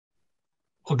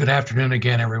Well, good afternoon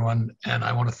again, everyone. And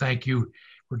I want to thank you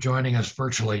for joining us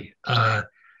virtually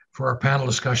for our panel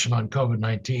discussion on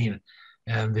COVID-19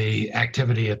 and the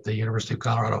activity at the University of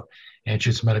Colorado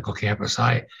Anschutz Medical Campus.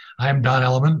 I am Don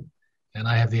Elliman, and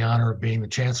I have the honor of being the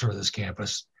chancellor of this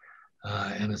campus.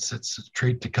 And it's a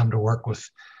treat to come to work with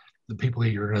the people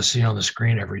you're going to see on the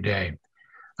screen every day.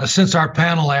 Since our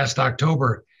panel last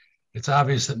October, it's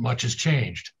obvious that much has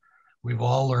changed. We've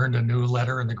all learned a new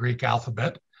letter in the Greek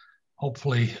alphabet,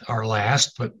 hopefully our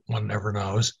last, but one never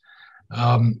knows.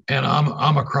 And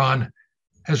Omicron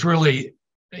has really,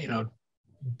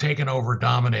 taken over,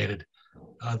 dominated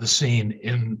the scene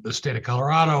in the state of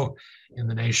Colorado, in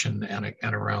the nation, and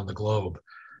around the globe.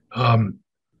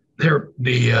 There's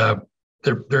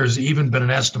even been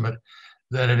an estimate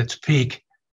that at its peak,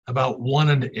 about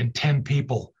 1 in 10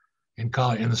 people in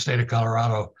the state of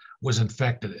Colorado was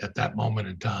infected at that moment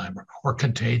in time, or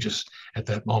contagious at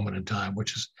that moment in time,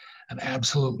 which is an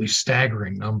absolutely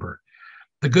staggering number.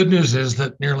 The good news is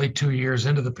that nearly 2 years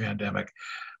into the pandemic,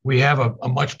 we have a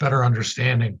much better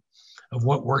understanding of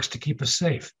what works to keep us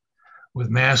safe. With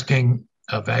masking,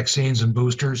 vaccines, and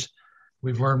boosters,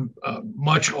 we've learned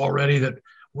much already that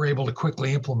we're able to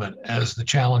quickly implement as the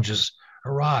challenges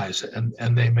arise,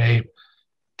 and they may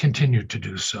continue to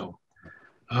do so.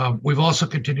 We've also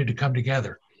continued to come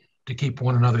together to keep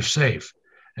one another safe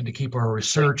and to keep our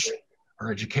research,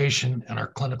 our education, and our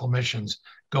clinical missions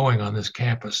going on this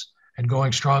campus, and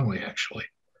going strongly, actually.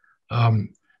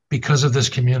 Because of this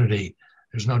community,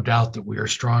 there's no doubt that we are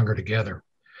stronger together.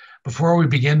 Before we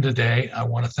begin today, I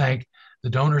want to thank the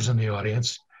donors in the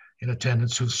audience in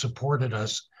attendance who've supported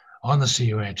us on the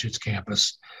CU Anschutz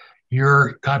campus.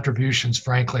 Your contributions,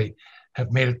 frankly,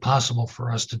 have made it possible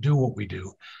for us to do what we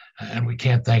do, and we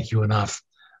can't thank you enough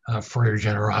for your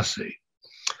generosity.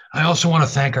 I also want to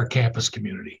thank our campus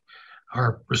community,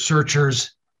 our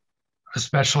researchers,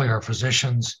 especially our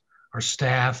physicians, our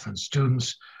staff and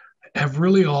students, have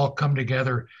really all come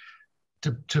together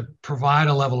to provide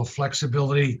a level of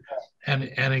flexibility and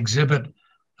exhibit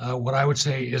what I would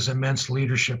say is immense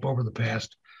leadership over the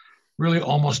past really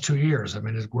almost 2 years. I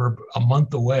mean, we're a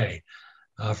month away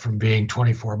from being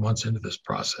 24 months into this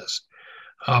process.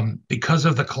 Because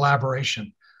of the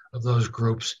collaboration of those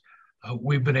groups,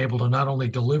 we've been able to not only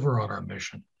deliver on our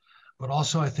mission, but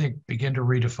also, I think, begin to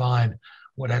redefine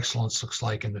what excellence looks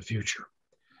like in the future.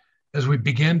 As we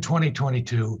begin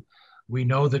 2022, we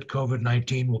know that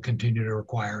COVID-19 will continue to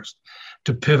require us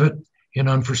to pivot in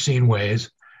unforeseen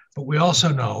ways, but we also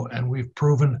know, and we've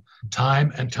proven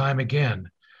time and time again,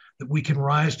 that we can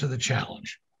rise to the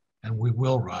challenge, and we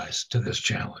will rise to this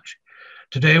challenge.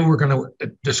 Today, we're going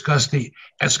to discuss the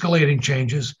escalating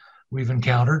changes we've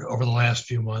encountered over the last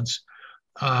few months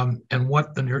and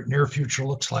what the near future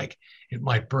looks like it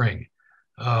might bring.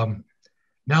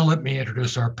 Now let me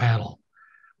introduce our panel.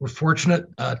 We're fortunate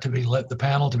the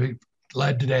panel to be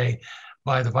led today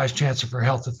by the Vice Chancellor for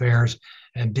Health Affairs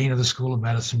and Dean of the School of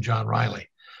Medicine, John Riley.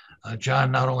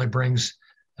 John not only brings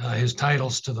his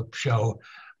titles to the show,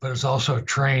 but is also a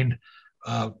trained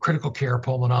critical care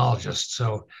pulmonologist.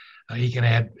 So he can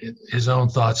add his own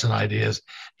thoughts and ideas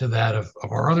to that of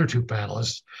our other two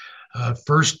panelists.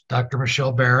 First, Dr.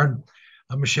 Michelle Barron.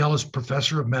 Michelle is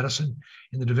Professor of Medicine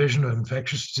in the Division of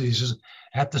Infectious Diseases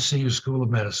at the CU School of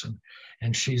Medicine,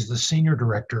 and she's the Senior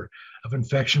Director of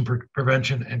Infection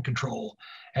Prevention and Control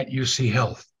at UC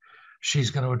Health.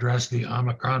 She's going to address the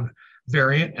Omicron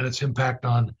variant and its impact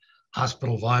on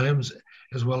hospital volumes,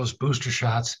 as well as booster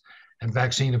shots and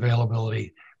vaccine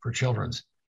availability for children.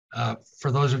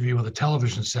 For those of you with a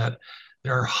television set,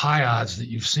 there are high odds that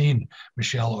you've seen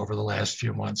Michelle over the last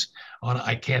few months on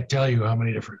I can't tell you how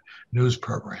many different news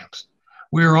programs.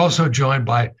 We are also joined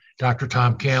by Dr.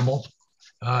 Tom Campbell.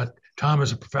 Tom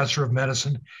is a professor of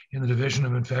medicine in the Division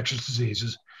of Infectious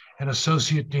Diseases and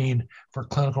Associate Dean for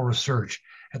Clinical Research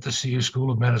at the CU School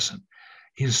of Medicine.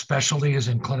 His specialty is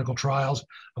in clinical trials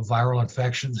of viral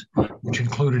infections, which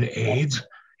included AIDS,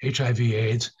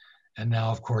 HIV/AIDS, and now,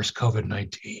 of course,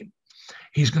 COVID-19.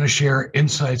 He's going to share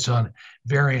insights on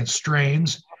variant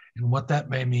strains and what that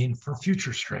may mean for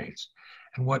future strains,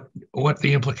 and what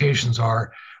the implications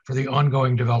are for the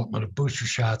ongoing development of booster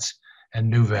shots and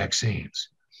new vaccines.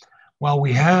 While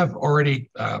we have already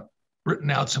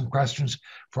written out some questions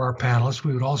for our panelists,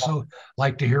 we would also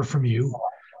like to hear from you.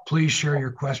 Please share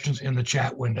your questions in the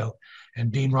chat window,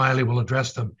 and Dean Riley will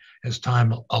address them as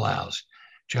time allows.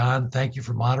 John, thank you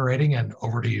for moderating, and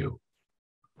over to you.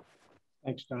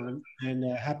 Thanks, Don, and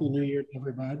Happy New Year to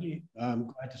everybody. I'm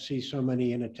glad to see so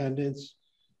many in attendance.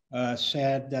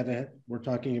 Sad that we're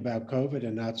talking about COVID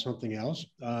and not something else.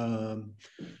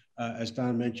 as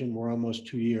Don mentioned, we're almost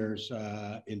 2 years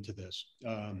into this.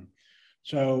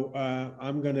 So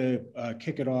I'm going to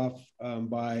kick it off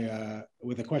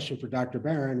with a question for Dr.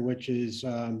 Barron, which is,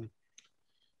 you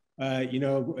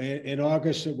know, in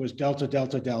August it was Delta,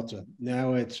 Delta, Delta.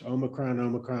 Now it's Omicron,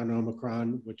 Omicron,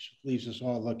 Omicron, which leaves us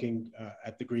all looking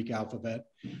at the Greek alphabet.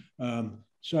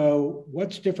 So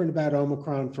what's different about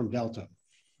Omicron from Delta?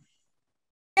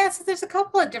 Yeah, so there's a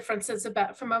couple of differences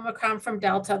from Omicron from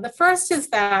Delta. The first is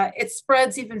that it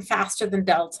spreads even faster than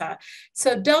Delta.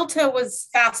 So Delta was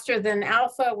faster than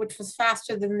Alpha, which was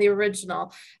faster than the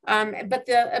original. But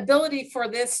the ability for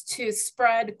this to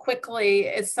spread quickly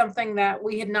is something that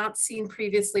we had not seen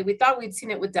previously. We thought we'd seen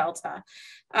it with Delta.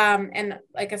 And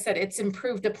like I said, it's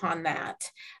improved upon that.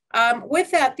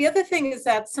 With that, the other thing is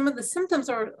that some of the symptoms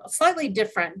are slightly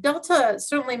different. Delta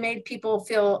certainly made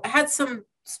people had some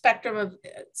spectrum of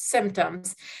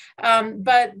symptoms,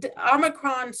 but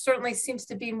Omicron certainly seems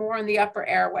to be more in the upper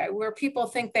airway, where people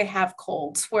think they have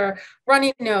colds, where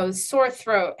runny nose, sore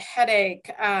throat, headache,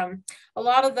 a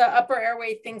lot of the upper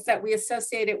airway things that we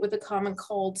associated with the common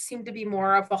cold seem to be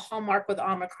more of a hallmark with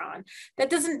Omicron. That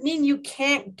doesn't mean you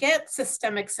can't get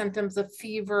systemic symptoms of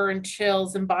fever and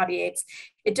chills and body aches.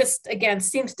 It just, again,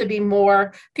 seems to be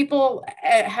more, people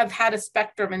have had a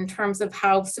spectrum in terms of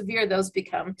how severe those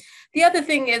become. The other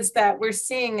thing is that we're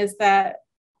seeing is that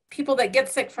people that get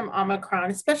sick from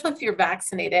Omicron, especially if you're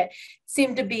vaccinated,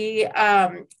 seem to be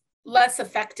less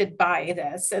affected by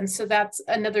this. And so that's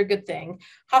another good thing.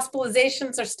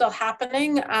 Hospitalizations are still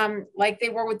happening like they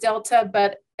were with Delta,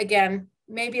 but again,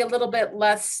 maybe a little bit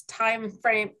less time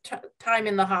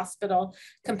in the hospital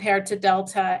compared to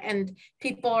Delta, and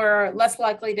people are less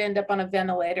likely to end up on a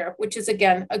ventilator, which is,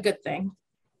 again, a good thing.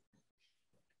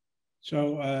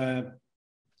 So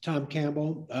Tom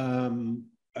Campbell,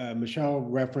 Michelle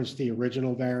referenced the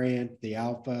original variant, the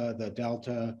Alpha, the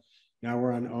Delta. Now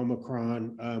we're on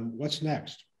Omicron. What's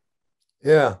next?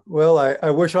 Yeah, well,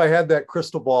 I wish I had that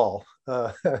crystal ball.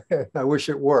 I wish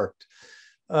it worked.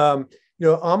 You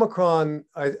know, Omicron,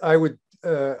 I would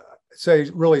say,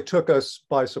 really took us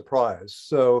by surprise.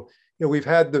 So, you know, we've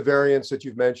had the variants that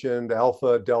you've mentioned,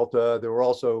 Alpha, Delta. There were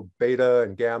also Beta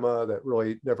and Gamma that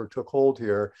really never took hold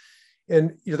here.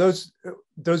 And you know,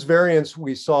 those variants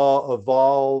we saw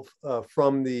evolve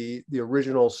from the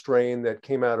original strain that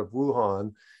came out of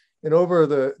Wuhan. And over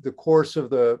the course of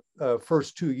the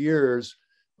first 2 years,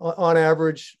 on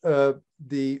average,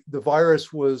 the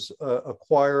virus was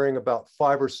acquiring about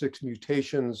 5 or 6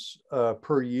 mutations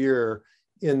per year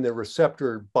in the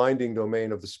receptor binding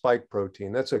domain of the spike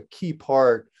protein. That's a key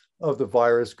part of the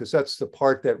virus because that's the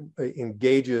part that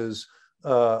engages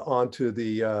onto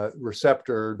the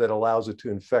receptor that allows it to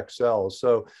infect cells.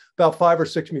 So about 5 or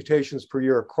 6 mutations per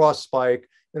year across spike,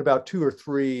 and about 2 or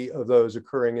 3 of those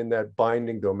occurring in that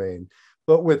binding domain.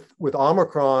 But with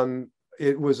Omicron,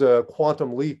 it was a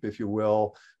quantum leap, if you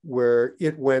will, where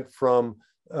it went from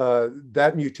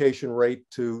that mutation rate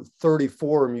to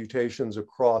 34 mutations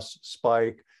across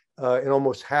spike, and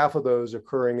almost half of those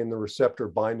occurring in the receptor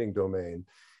binding domain.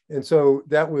 And so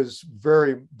that was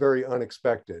very, very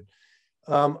unexpected.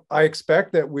 I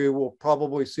expect that we will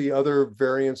probably see other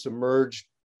variants emerge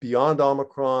beyond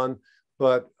Omicron,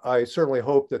 but I certainly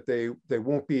hope that they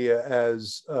won't be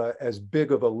as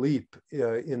big of a leap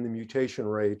in the mutation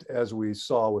rate as we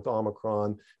saw with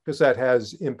Omicron, because that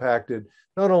has impacted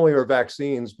not only our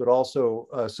vaccines, but also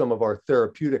some of our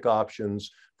therapeutic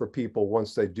options for people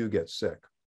once they do get sick.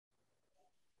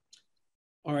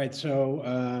 All right,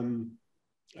 so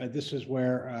this is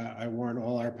where I warn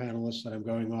all our panelists that I'm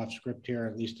going off script here,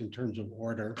 at least in terms of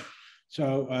order.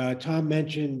 So Tom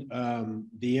mentioned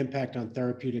the impact on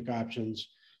therapeutic options.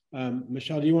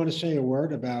 Michelle, do you want to say a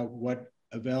word about what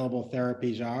available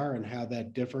therapies are and how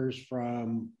that differs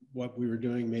from what we were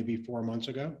doing maybe 4 months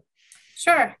ago?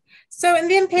 Sure. So in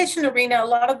the inpatient arena, a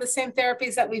lot of the same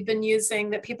therapies that we've been using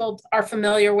that people are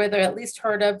familiar with or at least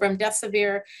heard of,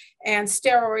 remdesivir and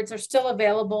steroids, are still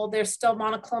available. There's still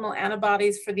monoclonal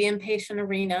antibodies for the inpatient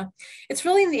arena. It's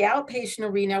really in the outpatient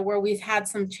arena where we've had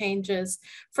some changes.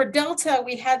 For Delta,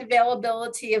 we had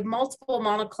availability of multiple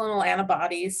monoclonal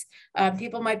antibodies.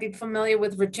 People might be familiar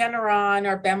with Regeneron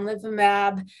or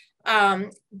bamlanivimab,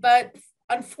 but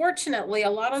unfortunately, a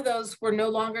lot of those were no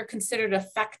longer considered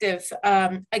effective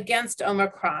against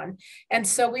Omicron. And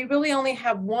so we really only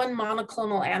have one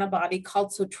monoclonal antibody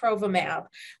called sotrovimab,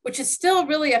 which is still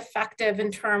really effective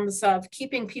in terms of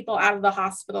keeping people out of the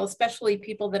hospital, especially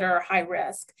people that are high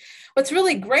risk. What's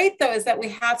really great, though, is that we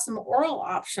have some oral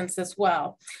options as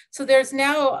well. So there's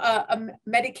now a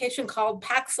medication called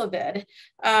Paxlovid,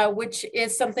 which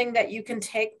is something that you can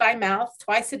take by mouth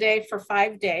twice a day for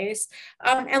 5 days,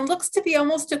 and looks to be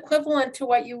almost equivalent to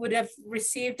what you would have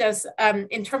received as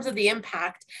in terms of the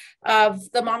impact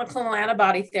of the monoclonal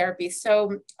antibody therapy.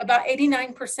 So about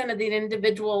 89% of the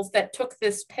individuals that took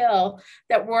this pill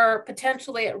that were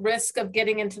potentially at risk of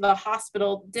getting into the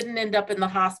hospital didn't end up in the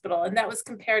hospital, and that was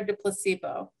compared to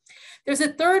placebo. There's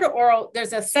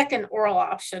a second oral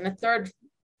option, a third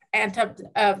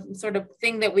sort of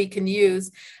thing that we can use,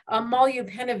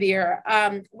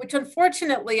 molnupiravir, which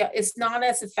unfortunately is not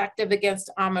as effective against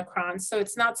Omicron. So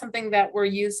it's not something that we're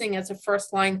using as a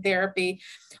first-line therapy.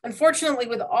 Unfortunately,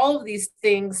 with all of these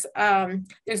things,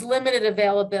 there's limited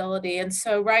availability. And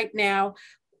so right now,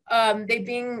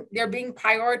 they're being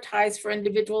prioritized for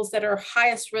individuals that are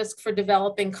highest risk for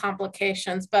developing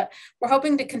complications, but we're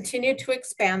hoping to continue to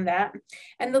expand that.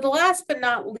 And the last but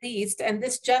not least, and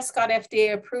this just got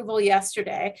FDA approval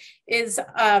yesterday, is,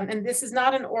 and this is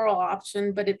not an oral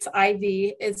option, but it's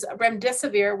IV, is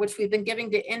remdesivir, which we've been giving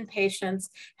to inpatients,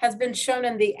 has been shown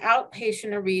in the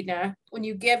outpatient arena when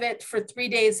you give it for 3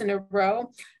 days in a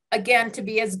row, again, to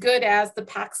be as good as the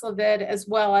Paxlovid as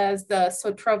well as the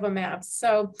sotrovimab.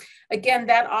 So again,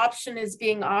 that option is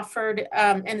being offered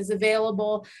and is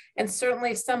available. And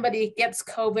certainly if somebody gets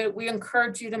COVID, we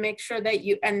encourage you to make sure that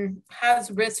and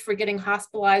has risk for getting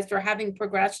hospitalized or having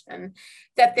progression,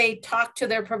 that they talk to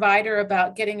their provider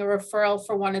about getting a referral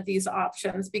for one of these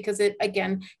options, because it,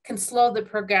 again, can slow the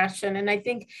progression. And I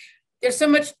think there's so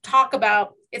much talk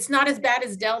about it's not as bad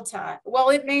as Delta. Well,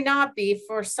 it may not be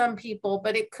for some people,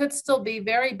 but it could still be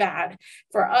very bad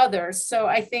for others. So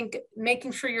I think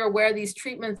making sure you're aware these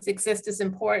treatments exist is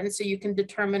important so you can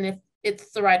determine if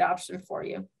it's the right option for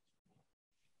you.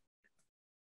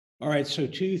 All right, so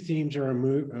two themes are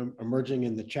emerging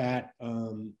in the chat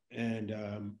and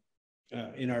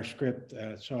in our script.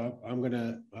 So I'm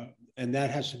gonna, and that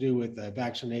has to do with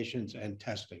vaccinations and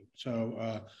testing.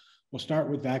 So we'll start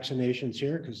with vaccinations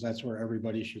here because that's where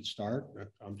everybody should start.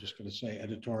 I'm just going to say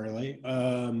editorially.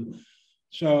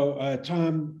 So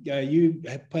Tom, you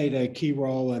have played a key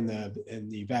role in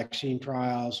the vaccine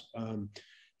trials.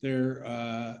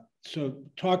 So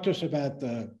talk to us about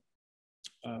the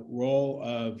role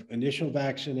of initial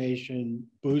vaccination,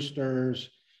 boosters,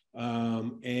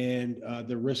 and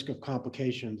the risk of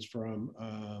complications from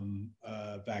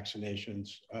vaccinations,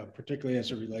 particularly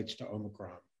as it relates to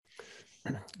Omicron.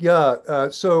 Yeah,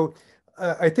 so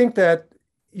I think that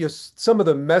some of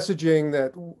the messaging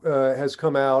that has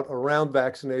come out around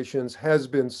vaccinations has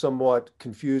been somewhat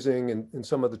confusing, and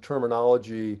some of the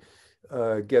terminology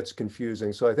gets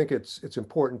confusing. So I think it's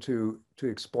important to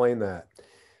explain that.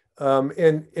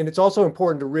 And it's also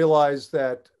important to realize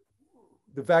that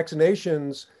the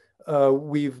vaccinations,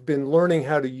 we've been learning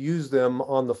how to use them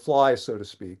on the fly, so to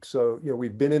speak. So,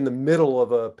 we've been in the middle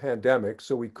of a pandemic,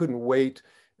 so we couldn't wait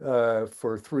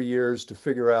for 3 years to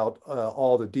figure out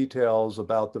all the details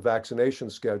about the vaccination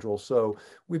schedule. So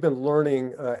we've been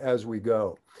learning as we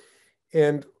go.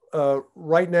 And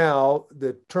right now,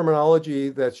 the terminology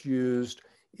that's used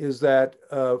is that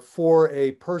for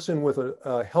a person with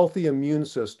a healthy immune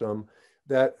system,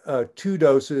 that 2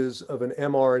 doses of an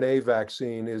mRNA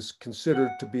vaccine is considered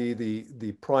to be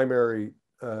the primary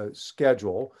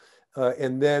schedule.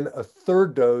 And then a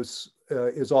 3rd dose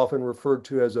is often referred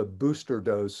to as a booster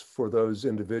dose for those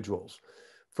individuals.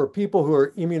 For people who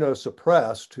are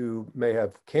immunosuppressed, who may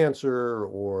have cancer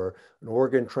or an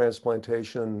organ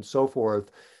transplantation and so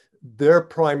forth, their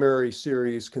primary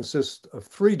series consists of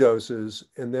 3 doses,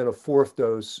 and then a 4th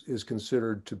dose is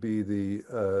considered to be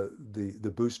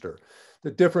the booster.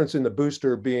 The difference in the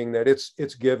booster being that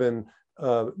it's given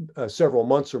several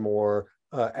months or more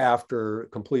after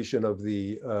completion of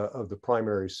the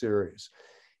primary series.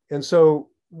 And so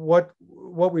what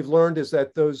we've learned is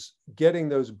that getting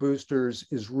those boosters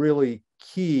is really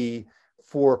key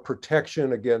for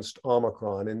protection against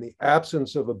Omicron. In the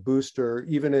absence of a booster,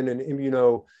 even in an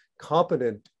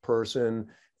immunocompetent person,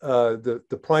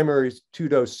 the primary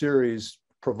 2-dose series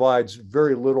provides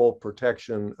very little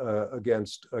protection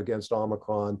against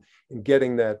Omicron, and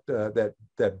getting that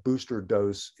booster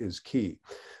dose is key.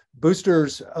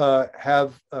 Boosters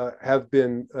have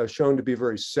been shown to be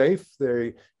very safe.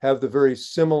 They have the very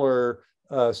similar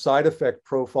side effect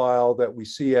profile that we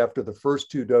see after the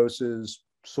first 2 doses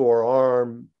sore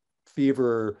arm,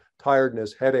 fever,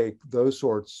 tiredness, headache, those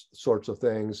sorts of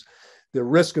things. The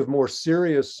risk of more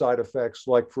serious side effects,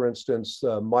 like for instance,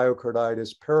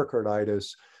 myocarditis,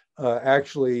 pericarditis,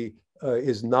 actually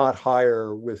is not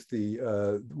higher with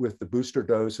the booster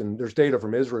dose. And there's data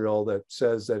from Israel that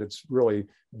says that it's really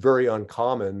very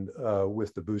uncommon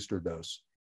with the booster dose.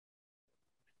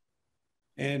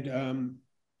 And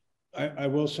I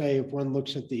will say, if one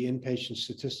looks at the inpatient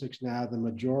statistics now, the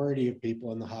majority of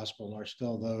people in the hospital are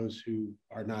still those who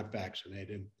are not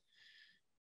vaccinated.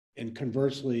 And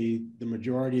conversely, the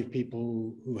majority of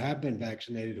people who have been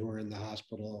vaccinated who are in the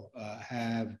hospital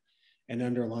have an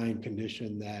underlying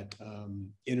condition that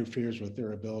interferes with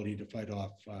their ability to fight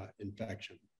off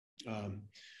infection.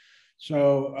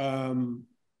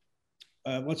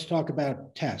 Let's talk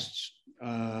about tests.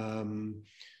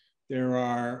 There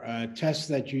are tests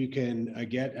that you can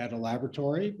get at a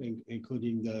laboratory,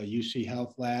 including the UC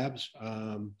Health labs,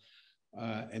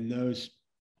 and those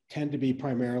tend to be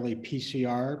primarily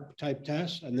PCR type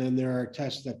tests. And then there are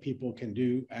tests that people can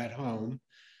do at home.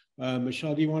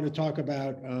 Michelle, do you want to talk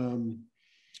about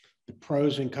the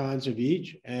pros and cons of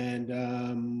each, and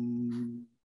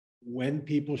when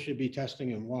people should be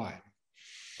testing and why?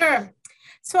 Sure.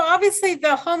 So obviously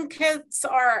the home kits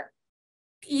are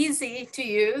easy to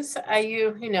use.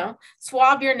 You know,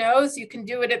 swab your nose. You can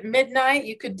do it at midnight.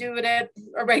 You could do it at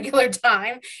a regular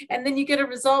time, and then you get a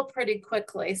result pretty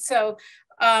quickly. So,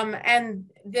 and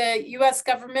the U.S.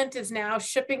 government is now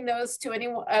shipping those to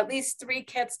anyone, at least 3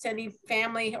 kits to any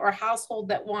family or household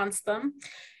that wants them.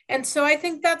 And so I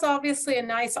think that's obviously a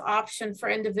nice option for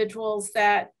individuals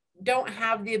that don't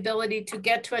have the ability to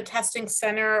get to a testing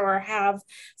center or have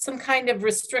some kind of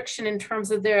restriction in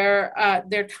terms of their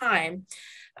time.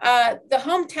 The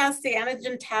home test, the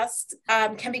antigen test,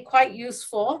 can be quite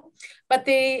useful, but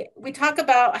we talk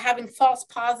about having false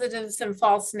positives and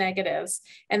false negatives,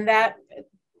 and that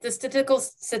the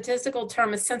statistical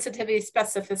term is sensitivity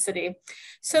specificity.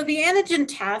 So the antigen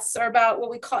tests are about what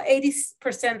we call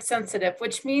 80% sensitive,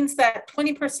 which means that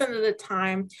 20% of the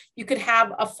time you could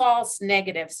have a false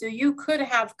negative. So you could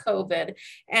have COVID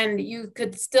and you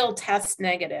could still test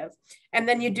negative. And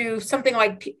then you do something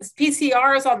like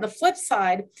PCRs on the flip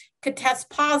side could test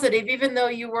positive, even though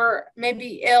you were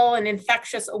maybe ill and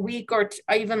infectious a week or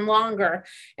even longer.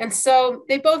 And so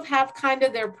they both have kind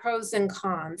of their pros and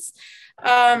cons.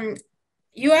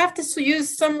 You have to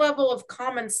use some level of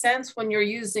common sense when you're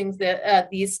using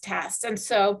these tests. And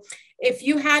so if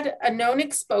you had a known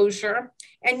exposure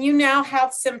and you now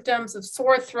have symptoms of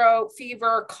sore throat,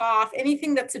 fever, cough,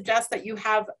 anything that suggests that you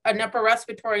have an upper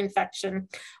respiratory infection,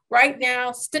 right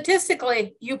now,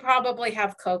 statistically, you probably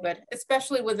have COVID,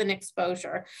 especially with an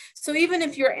exposure. So even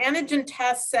if your antigen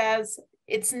test says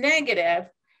it's negative,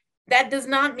 that does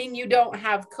not mean you don't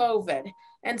have COVID.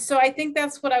 And so I think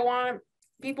that's what I want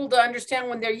people to understand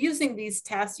when they're using these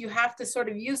tests. You have to sort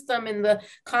of use them in the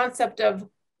concept of,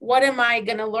 what am I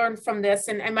going to learn from this?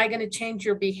 And am I going to change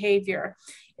your behavior?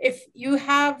 If you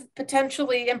have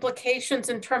potentially implications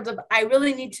in terms of, I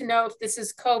really need to know if this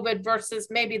is COVID versus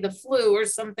maybe the flu or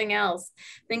something else,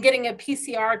 then getting a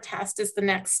PCR test is the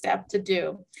next step to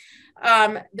do.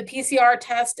 The PCR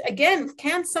test, again,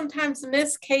 can sometimes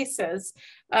miss cases.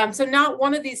 So not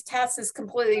one of these tests is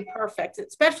completely perfect,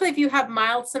 especially if you have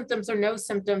mild symptoms or no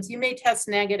symptoms. You may test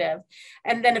negative,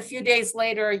 and then a few days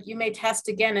later, you may test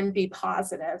again and be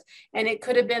positive. And it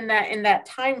could have been that in that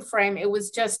time frame, it was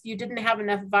just you didn't have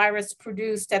enough virus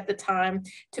produced at the time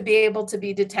to be able to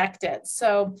be detected.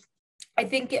 So I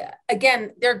think,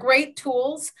 again, they're great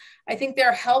tools. I think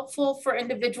they're helpful for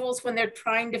individuals when they're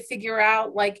trying to figure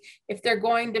out, like, if they're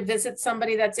going to visit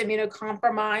somebody that's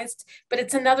immunocompromised, but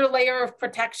it's another layer of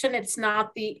protection. It's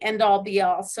not the end all be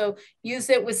all. So use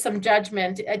it with some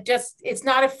judgment. It's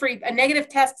not a negative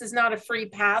test is not a free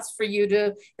pass for you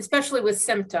to, especially with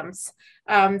symptoms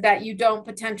that you don't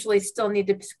potentially still need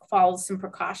to follow some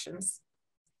precautions.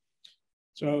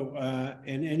 So,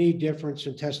 and any difference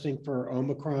in testing for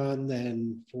Omicron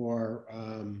than for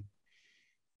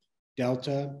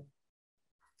Delta?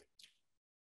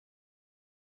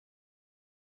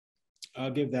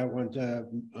 I'll give that one to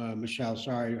Michelle.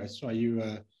 Sorry, I saw you.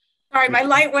 Sorry, my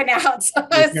light went out, so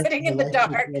I was sitting in the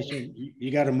dark.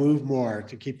 You got to move more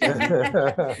to keep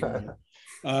that.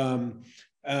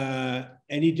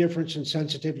 Any difference in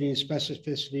sensitivity and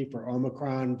specificity for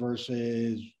Omicron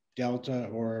versus Delta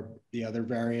or the other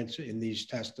variants in these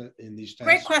tests?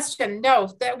 Great question. No,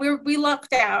 that we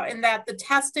lucked out in that the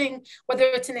testing, whether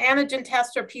it's an antigen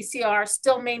test or PCR,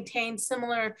 still maintains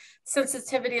similar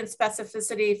sensitivity and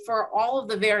specificity for all of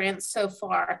the variants so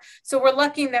far. So we're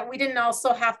lucky that we didn't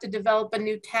also have to develop a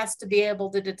new test to be able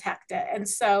to detect it. And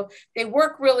so they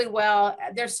work really well.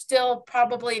 There's still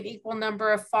probably an equal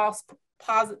number of false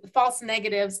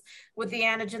negatives with the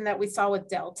antigen that we saw with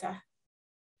Delta.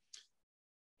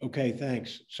 Okay,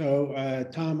 thanks. So,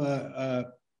 Tom, I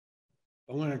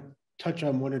want to touch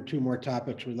on one or two more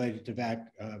topics related to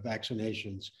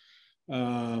vaccinations.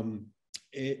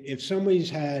 If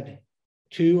somebody's had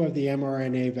 2 of the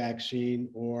mRNA vaccine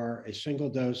or a single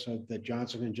dose of the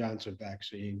Johnson & Johnson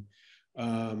vaccine,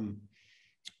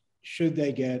 should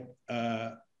they get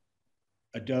a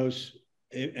dose,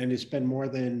 and it's been more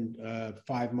than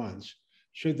 5 months,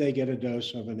 should they get a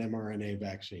dose of an mRNA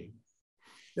vaccine?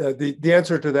 The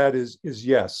answer to that is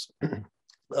yes.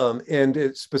 And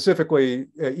it specifically,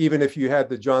 even if you had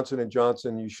the Johnson &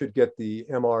 Johnson, you should get the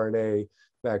mRNA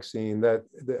vaccine. That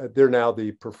they're now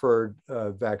the preferred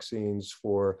vaccines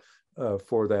for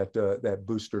that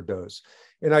booster dose.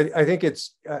 And I think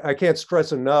I can't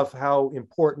stress enough how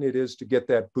important it is to get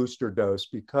that booster dose,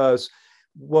 because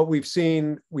what we've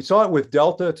seen, we saw it with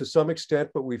Delta to some extent,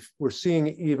 but we're seeing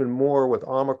even more with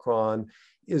Omicron,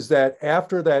 is that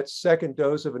after that second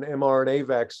dose of an mRNA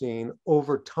vaccine,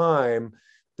 over time,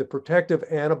 the protective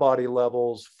antibody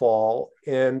levels fall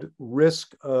and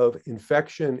risk of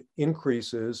infection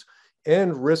increases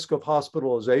and risk of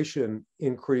hospitalization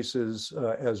increases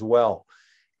as well.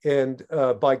 And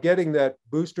by getting that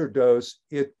booster dose,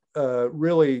 it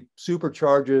really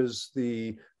supercharges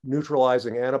the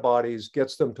neutralizing antibodies,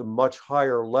 gets them to much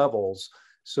higher levels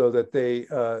so that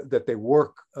they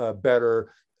work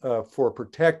better for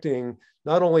protecting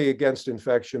not only against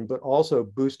infection, but also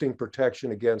boosting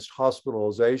protection against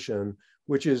hospitalization,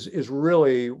 which is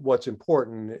really what's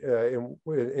important. And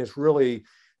it's really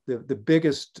the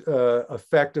biggest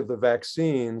effect of the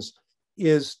vaccines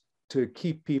is to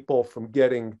keep people from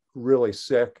getting really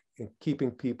sick and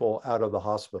keeping people out of the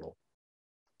hospital.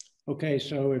 Okay,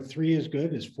 so if 3 is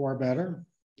good, is 4 better?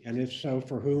 And if so,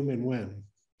 for whom and when?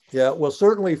 Yeah, well,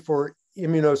 certainly for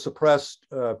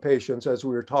immunosuppressed patients, as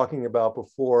we were talking about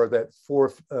before, that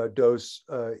 4th dose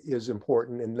is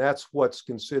important, and that's what's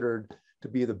considered to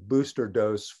be the booster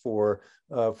dose for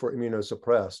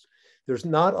immunosuppressed. There's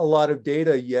not a lot of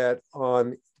data yet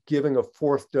on giving a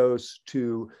 4th dose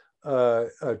to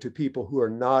people who are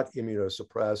not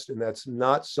immunosuppressed, and that's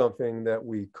not something that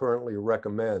we currently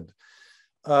recommend.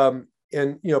 And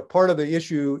part of the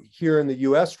issue here in the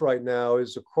U.S. right now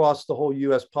is across the whole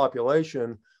U.S.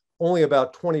 population, only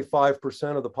about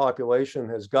 25% of the population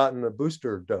has gotten a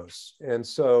booster dose. And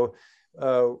so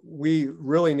we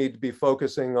really need to be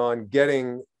focusing on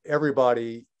getting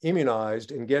everybody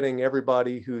immunized and getting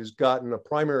everybody who's gotten a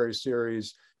primary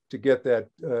series to get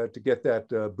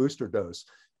that booster dose.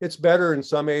 It's better in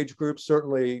some age groups,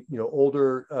 certainly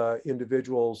older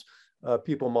individuals,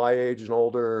 people my age and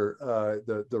older,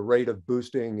 the rate of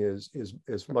boosting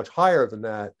is much higher than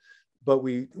that. But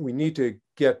we need to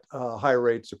get high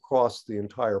rates across the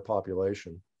entire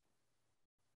population.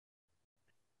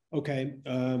 Okay,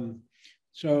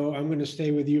 so I'm going to stay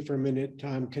with you for a minute,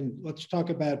 Tom. Let's talk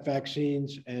about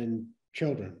vaccines and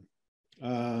children.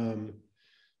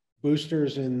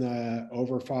 Boosters in the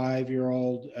over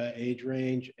 5-year-old age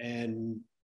range, and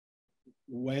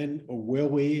when or will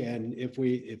we? And if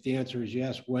the answer is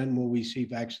yes, when will we see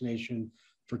vaccination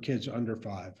for kids under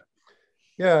 5?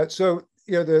 Yeah, so.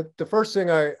 The first thing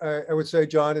I would say,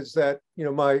 John, is that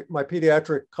my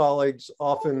pediatric colleagues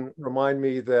often remind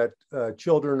me that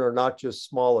children are not just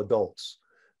small adults.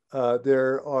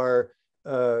 There are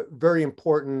very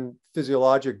important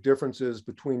physiologic differences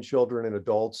between children and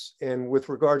adults. And with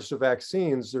regards to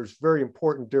vaccines, there's very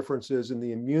important differences in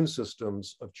the immune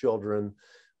systems of children,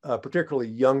 particularly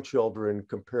young children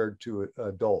compared to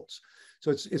adults.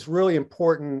 So it's really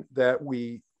important that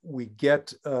we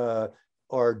get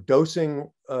our dosing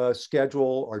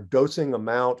schedule, our dosing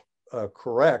amount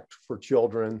correct for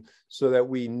children, so that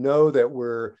we know that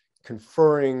we're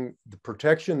conferring the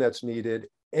protection that's needed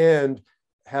and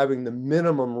having the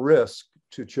minimum risk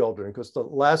to children. Because the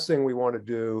last thing we want to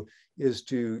do is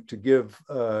to give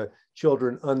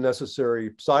children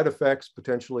unnecessary side effects,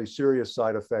 potentially serious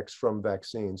side effects from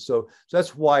vaccines. So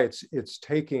that's why it's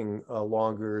taking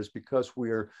longer, is because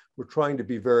we're trying to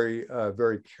be very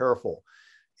careful.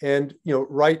 And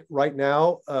right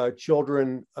now,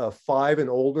 children 5 and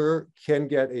older can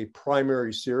get a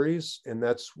primary series, and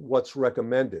that's what's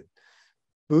recommended.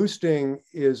 boosting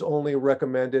is only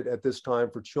recommended at this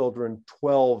time for children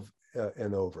 12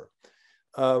 and over.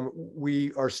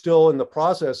 We are still in the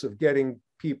process of getting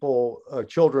people,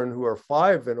 children who are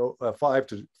 5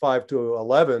 to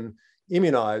 11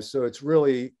 immunized. So it's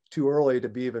really too early to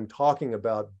be even talking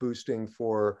about boosting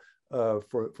for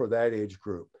that age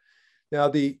group. Now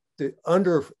the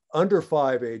under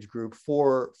 5 age group,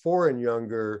 4 and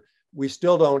younger, we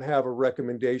still don't have a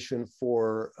recommendation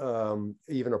for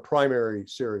even a primary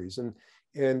series.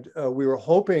 And we were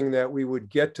hoping that we would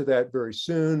get to that very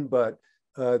soon, but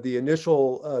the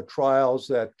initial trials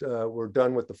that were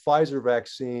done with the Pfizer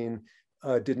vaccine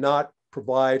did not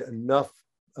provide enough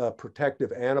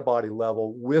protective antibody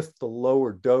level with the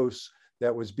lower dose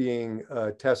that was being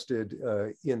tested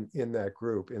in that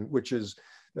group, which is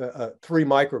 3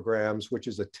 micrograms, which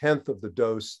is 1/10 of the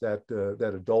dose that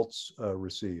adults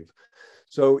receive.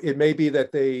 So it may be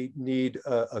that they need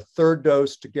a 3rd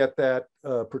dose to get that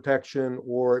protection,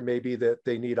 or it may be that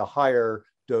they need a higher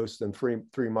dose than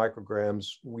 3 micrograms.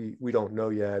 We don't know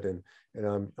yet, and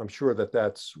I'm sure that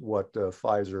that's what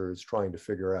Pfizer is trying to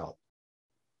figure out.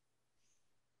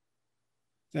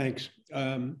 Thanks.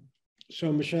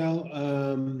 So Michelle,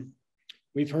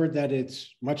 we've heard that it's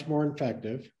much more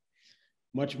infective,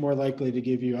 much more likely to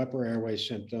give you upper airway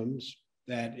symptoms,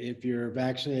 that if you're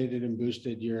vaccinated and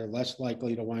boosted, you're less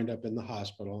likely to wind up in the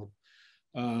hospital,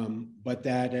 but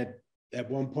that at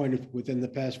one point within the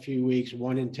past few weeks,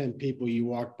 1 in 10 people you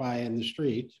walked by in the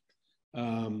street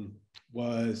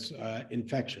was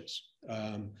infectious.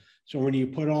 So when you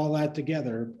put all that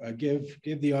together,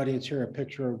 give the audience here a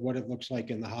picture of what it looks like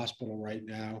in the hospital right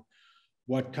now,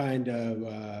 what kind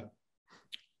of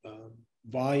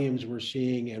volumes we're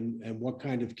seeing, and what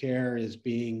kind of care is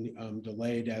being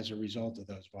delayed as a result of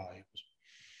those volumes.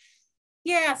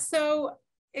 Yeah, so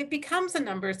it becomes a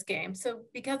numbers game. So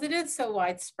because it is so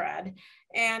widespread,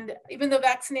 and even though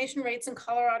vaccination rates in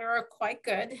Colorado are quite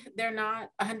good, they're not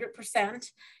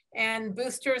 100%. And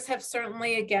boosters have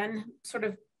certainly, again, sort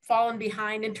of fallen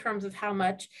behind in terms of how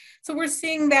much. So we're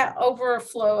seeing that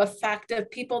overflow effect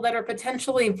of people that are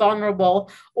potentially vulnerable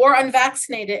or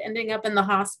unvaccinated ending up in the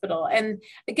hospital. And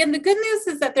again, the good news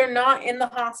is that they're not in the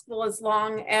hospital as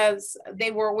long as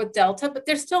they were with Delta, but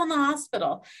they're still in the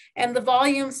hospital. And the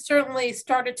volume certainly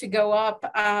started to go up.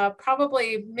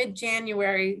 Probably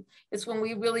mid-January is when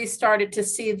we really started to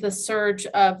see the surge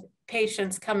of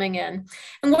patients coming in.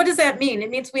 And what does that mean? It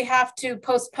means we have to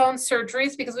postpone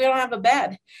surgeries because we don't have a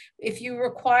bed. If you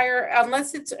require,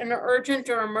 unless it's an urgent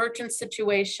or emergent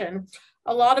situation,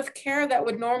 a lot of care that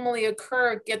would normally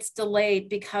occur gets delayed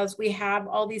because we have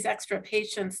all these extra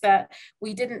patients that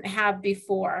we didn't have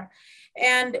before.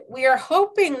 And we are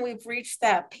hoping we've reached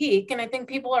that peak. And I think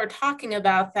people are talking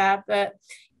about that, but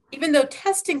even though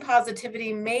testing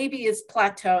positivity maybe is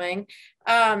plateauing,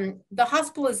 the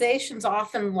hospitalizations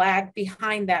often lag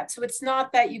behind that. So it's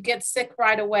not that you get sick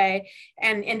right away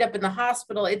and end up in the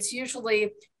hospital. It's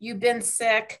usually you've been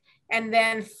sick, and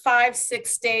then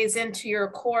 5-6 days into your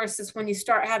course is when you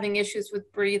start having issues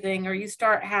with breathing, or you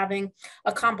start having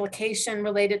a complication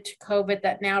related to COVID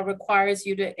that now requires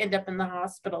you to end up in the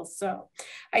hospital. So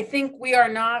I think we are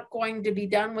not going to be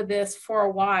done with this for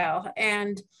a while.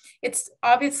 And it's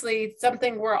obviously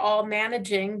something we're all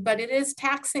managing, but it is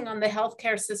taxing on the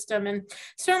healthcare system, and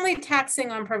certainly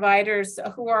taxing on providers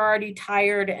who are already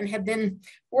tired and have been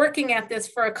working at this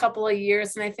for a couple of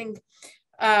years. And I think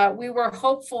we were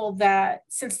hopeful that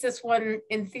since this one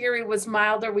in theory was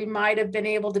milder, we might have been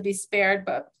able to be spared,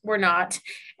 but we're not.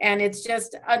 And it's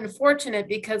just unfortunate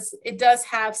because it does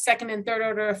have 2nd and 3rd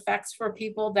order effects for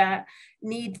people that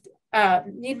need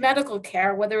medical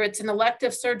care, whether it's an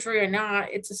elective surgery or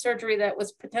not. It's a surgery that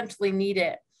was potentially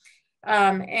needed.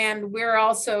 And we're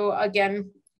also,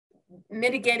 again,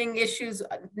 mitigating issues,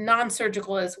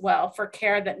 non-surgical as well, for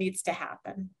care that needs to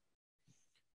happen.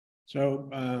 So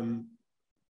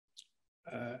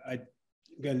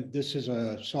again, this is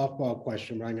a softball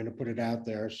question, but I'm going to put it out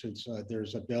there since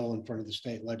there's a bill in front of the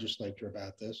state legislature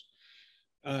about this.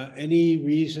 Any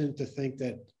reason to think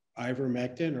that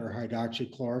ivermectin or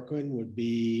hydroxychloroquine would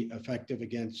be effective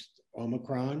against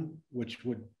Omicron, which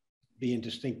would be in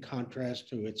distinct contrast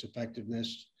to its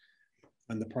effectiveness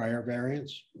on the prior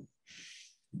variants?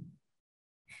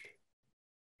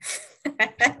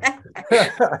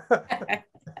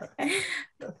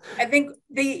 I think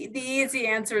the easy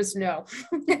answer is no,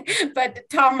 but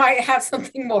Tom might have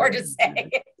something more to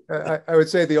say. I would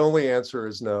say the only answer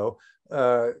is no.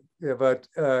 Yeah, but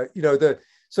you know,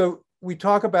 so we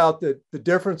talk about the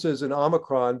differences in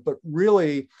Omicron, but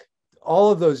really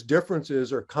all of those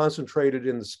differences are concentrated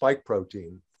in the spike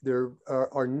protein. there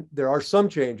are some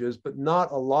changes, but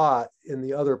not a lot in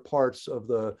the other parts of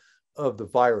the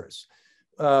virus.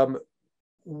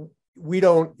 We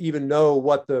don't even know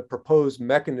what the proposed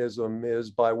mechanism is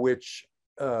by which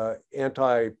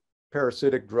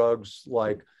anti-parasitic drugs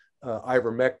like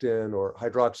ivermectin or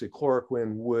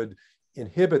hydroxychloroquine would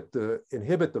inhibit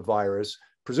the virus.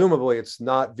 Presumably, it's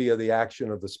not via the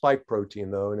action of the spike protein,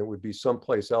 though, and it would be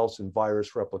someplace else in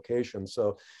virus replication.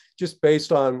 So, just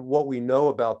based on what we know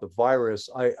about the virus,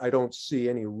 I don't see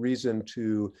any reason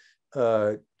to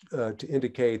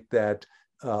indicate that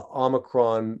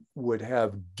Omicron would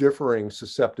have differing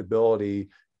susceptibility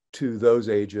to those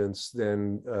agents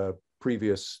than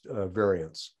previous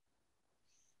variants.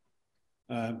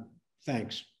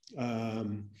 Thanks.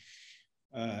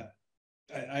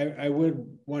 I would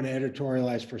want to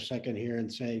editorialize for a second here and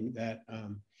saying that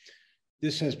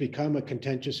this has become a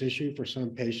contentious issue for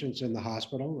some patients in the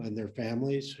hospital and their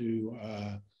families who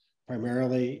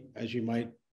primarily, as you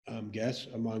might guess,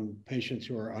 among patients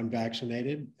who are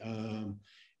unvaccinated.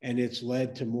 And it's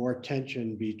led to more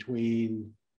tension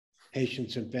between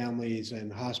patients and families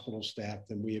and hospital staff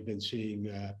than we have been seeing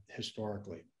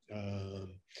historically.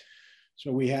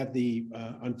 So we have the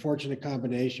unfortunate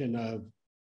combination of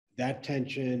that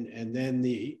tension and then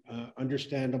the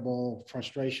understandable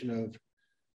frustration of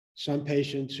some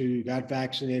patients who got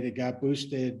vaccinated, got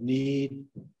boosted, need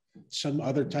some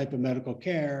other type of medical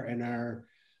care and are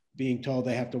being told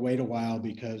they have to wait a while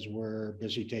because we're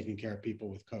busy taking care of people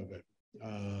with COVID.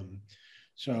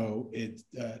 So it's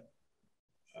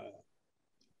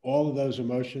all of those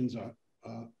emotions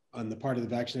on the part of the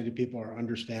vaccinated people are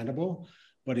understandable,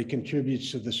 but it contributes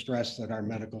to the stress that our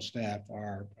medical staff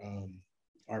are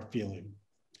feeling.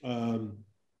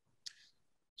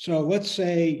 So let's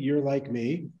say you're like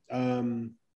me,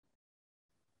 2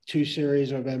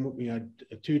 series of,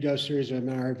 2-dose series of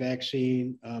mRNA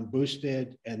vaccine,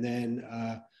 boosted, and then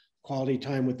quality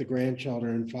time with the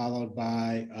grandchildren, followed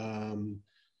by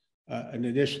an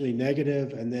initially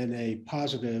negative and then a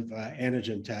positive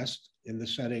antigen test in the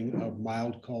setting of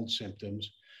mild cold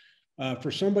symptoms.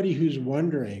 For somebody who's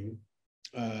wondering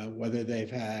whether they've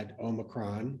had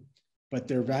Omicron, but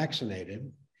they're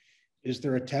vaccinated, is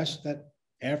there a test that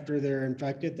after they're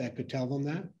infected that could tell them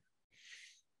that?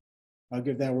 I'll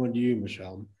give that one to you,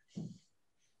 Michelle.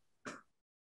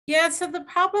 Yeah, so the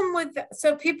problem with,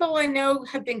 so people I know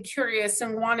have been curious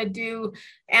and want to do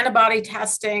antibody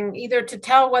testing, either to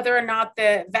tell whether or not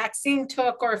the vaccine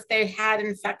took or if they had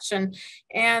infection.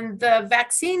 And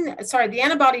the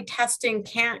antibody testing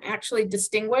can't actually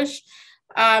distinguish.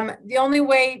 The only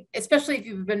way, especially if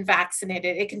you've been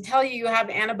vaccinated, it can tell you have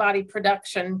antibody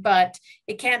production, but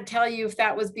it can't tell you if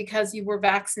that was because you were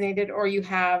vaccinated or you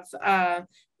have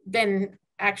been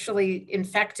actually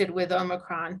infected with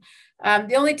Omicron.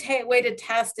 The only way to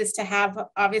test is to have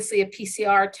obviously a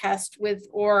PCR test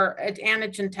or an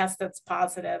antigen test that's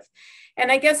positive.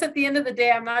 And I guess at the end of the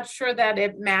day, I'm not sure that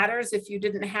it matters if you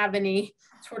didn't have any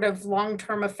sort of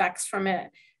long-term effects from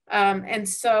it. And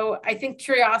so I think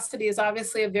curiosity is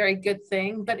obviously a very good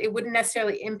thing, but it wouldn't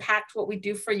necessarily impact what we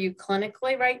do for you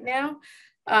clinically right now.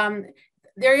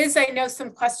 There is, I know,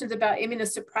 some questions about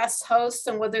immunosuppressed hosts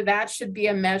and whether that should be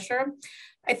a measure.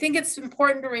 I think it's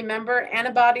important to remember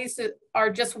antibodies are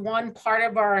just one part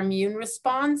of our immune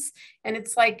response. And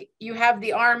it's like you have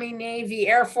the Army, Navy,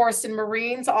 Air Force, and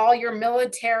Marines, all your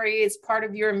military is part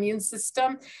of your immune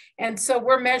system. And so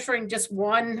we're measuring just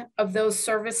one of those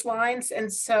service lines.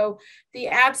 And so the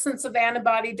absence of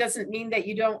antibody doesn't mean that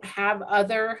you don't have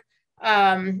other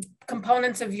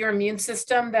components of your immune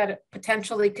system that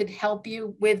potentially could help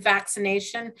you with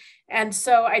vaccination. And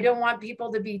so I don't want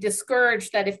people to be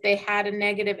discouraged that if they had a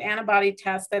negative antibody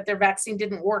test that their vaccine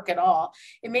didn't work at all.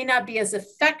 It may not be as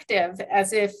effective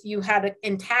as if you had an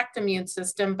intact immune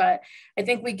system, but I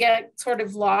think we get sort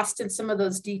of lost in some of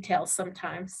those details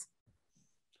sometimes.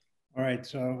 All right,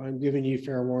 so I'm giving you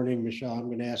fair warning, Michelle. I'm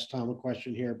going to ask Tom a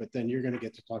question here, but then you're going to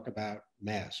get to talk about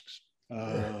masks.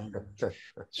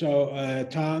 So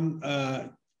Tom,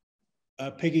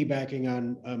 piggybacking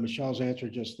on Michelle's answer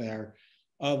just there,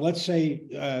 let's say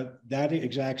that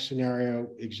exact scenario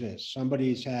exists.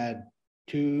 Somebody's had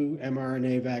 2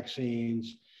 mRNA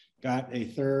vaccines, got a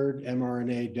 3rd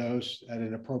mRNA dose at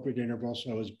an appropriate interval,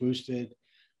 so is boosted,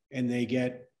 and they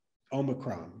get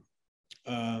Omicron.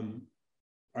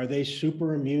 Are they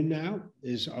super immune now?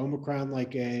 Is Omicron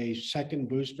like a 2nd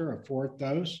booster, a 4th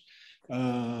dose?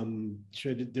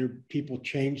 Should people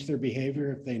change their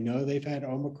behavior if they know they've had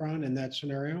Omicron in that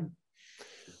scenario?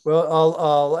 Well,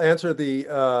 I'll answer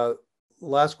the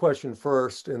last question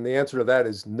first, and the answer to that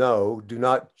is no, do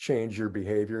not change your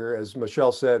behavior. As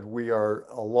Michelle said, we are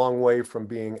a long way from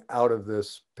being out of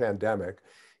this pandemic,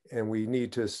 and we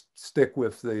need to stick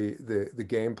with the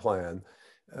game plan,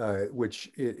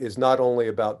 which is not only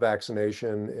about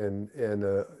vaccination and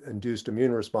induced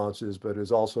immune responses, but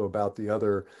is also about the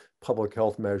other public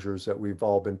health measures that we've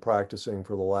all been practicing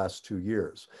for the last 2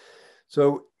 years.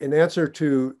 So in answer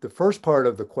to the first part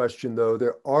of the question, though,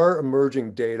 there are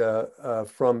emerging data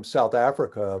from South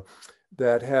Africa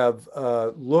that have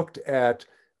looked at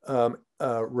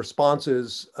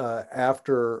responses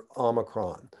after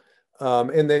Omicron.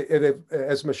 And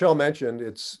as Michelle mentioned,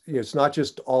 it's not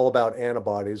just all about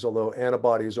antibodies, although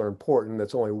antibodies are important.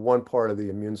 That's only one part of the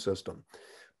immune system.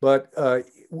 But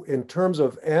in terms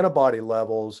of antibody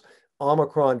levels,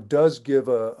 Omicron does give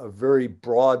a very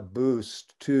broad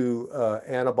boost to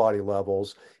antibody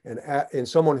levels. And in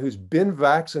someone who's been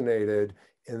vaccinated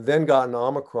and then gotten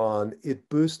Omicron, it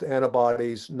boosts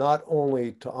antibodies not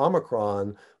only to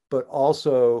Omicron, but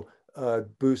also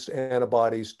boosts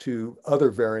antibodies to other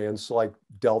variants like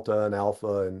Delta and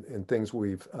Alpha and things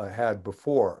we've had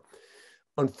before.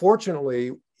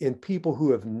 Unfortunately, in people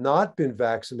who have not been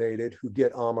vaccinated who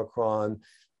get Omicron,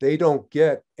 they don't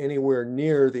get anywhere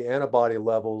near the antibody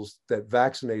levels that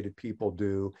vaccinated people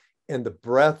do. And the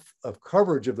breadth of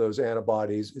coverage of those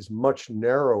antibodies is much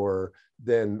narrower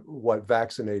than what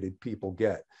vaccinated people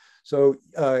get. So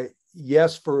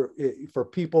yes, for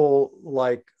people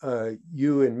like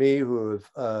you and me who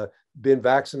have been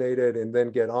vaccinated and then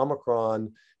get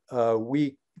Omicron,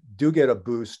 we do get a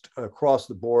boost across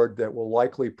the board that will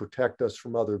likely protect us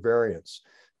from other variants.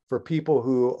 For people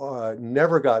who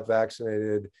never got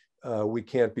vaccinated, we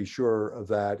can't be sure of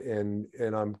that. And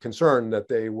I'm concerned that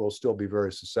they will still be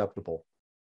very susceptible.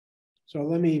 So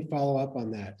let me follow up on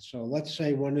that. So let's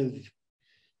say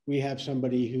we have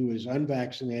somebody who is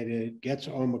unvaccinated, gets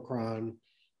Omicron,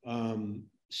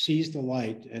 sees the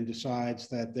light and decides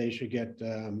that they should get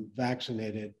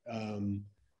vaccinated.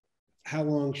 How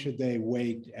long should they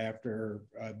wait after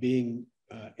being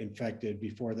infected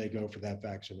before they go for that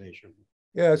vaccination?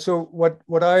 Yeah, so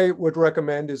what I would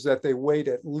recommend is that they wait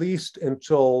at least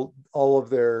until all of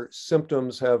their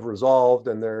symptoms have resolved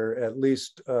and they're at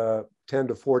least 10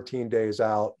 to 14 days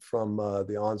out from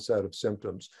the onset of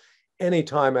symptoms. Any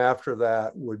time after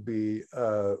that would be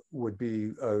a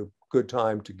good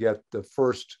time to get the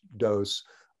first dose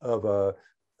of an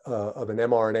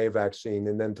mRNA vaccine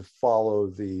and then to follow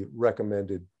the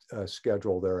recommended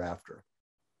schedule thereafter.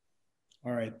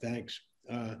 All right, thanks.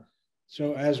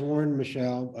 So as warned,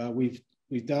 Michelle, we've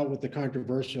dealt with the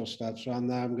controversial stuff, so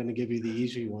now I'm going to give you the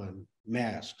easy one,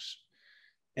 masks.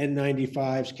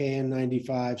 N95s,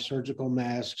 KN95, surgical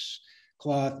masks,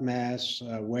 cloth masks,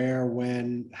 where,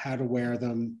 when, how to wear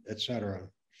them, etc.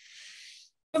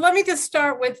 But let me just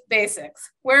start with basics.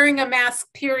 Wearing a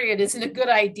mask, period, isn't a good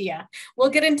idea. We'll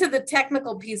get into the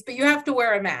technical piece, but you have to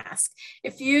wear a mask.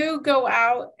 If you go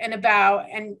out and about,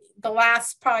 and the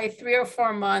last probably 3 or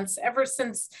 4 months, ever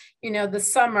since the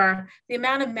summer, the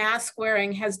amount of mask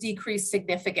wearing has decreased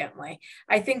significantly.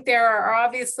 I think there are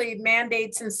obviously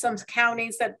mandates in some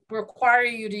counties that require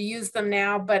you to use them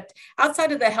now, but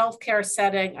outside of the healthcare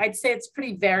setting, I'd say it's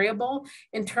pretty variable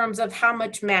in terms of how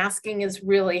much masking is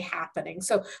really happening.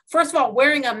 So first of all,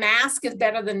 wearing a mask is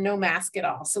better than no mask at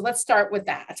all. So let's start with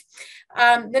that.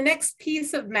 The next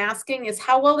piece of masking is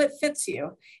how well it fits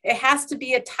you. It has to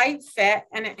be a tight fit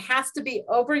and it has to be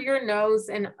over your nose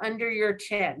and under your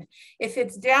chin. If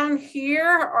it's down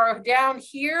here or down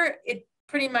here, it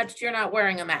pretty much you're not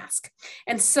wearing a mask.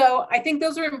 And so I think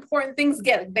those are important things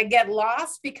that get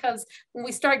lost, because when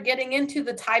we start getting into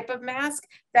the type of mask,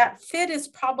 that fit is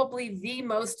probably the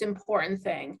most important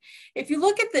thing. If you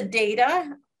look at the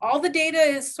data, all the data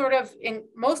is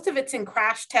most of it's in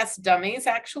crash test dummies,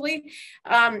 actually.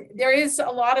 There is a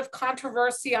lot of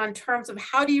controversy on terms of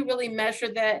how do you really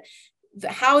measure that,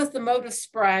 how is the mode of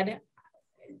spread?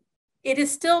 It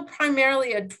is still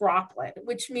primarily a droplet,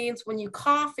 which means when you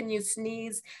cough and you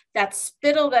sneeze, that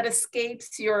spittle that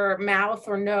escapes your mouth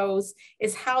or nose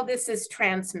is how this is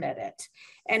transmitted.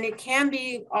 And it can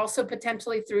be also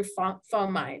potentially through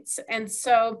fomites. And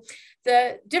so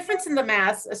the difference in the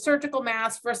mask, a surgical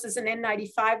mask versus an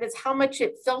N95, is how much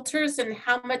it filters and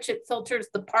how much it filters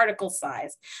the particle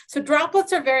size. So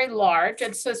droplets are very large,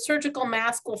 and so surgical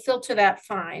mask will filter that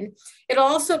fine. It'll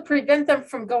also prevent them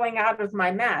from going out of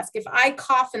my mask. If I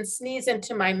cough and sneeze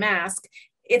into my mask,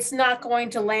 it's not going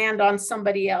to land on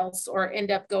somebody else or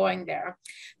end up going there.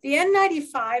 The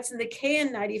N95s and the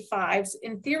KN95s,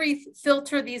 in theory,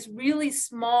 filter these really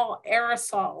small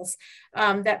aerosols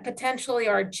that potentially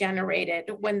are generated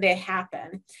when they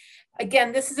happen.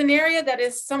 again, this is an area that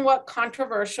is somewhat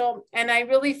controversial, and I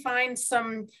really find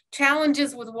some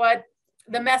challenges with what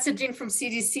the messaging from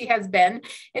CDC has been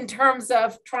in terms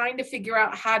of trying to figure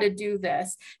out how to do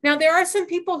this. Now, there are some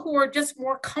people who are just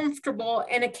more comfortable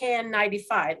in a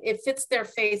KN95. It fits their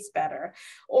face better.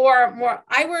 Or more,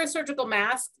 I wear a surgical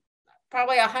mask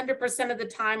probably 100% of the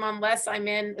time, unless I'm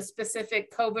in a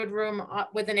specific COVID room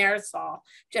with an aerosol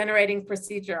generating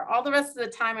procedure. All the rest of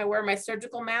the time I wear my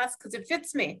surgical mask because it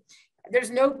fits me.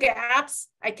 There's no gaps.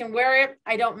 I can wear it.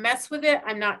 I don't mess with it.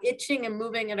 I'm not itching and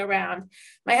moving it around.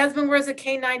 My husband wears a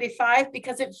K95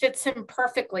 because it fits him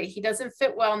perfectly. He doesn't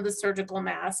fit well in the surgical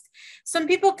mask. Some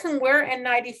people can wear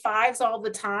N95s all the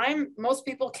time. Most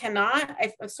people cannot.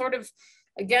 I'm sort of,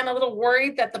 again, a little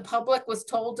worried that the public was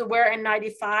told to wear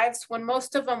N95s when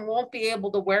most of them won't be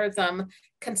able to wear them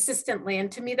consistently.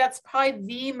 And to me, that's probably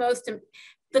the most.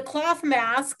 The cloth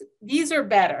mask, these are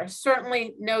better,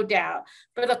 certainly, no doubt,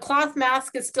 but a cloth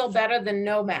mask is still better than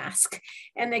no mask.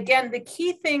 And again, the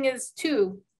key thing is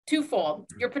twofold.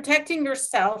 You're protecting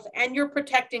yourself and you're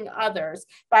protecting others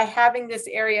by having this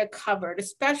area covered,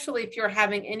 especially if you're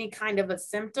having any kind of a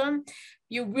symptom.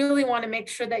 You really want to make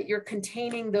sure that you're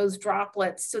containing those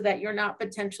droplets so that you're not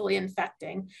potentially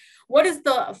infecting. What is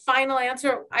the final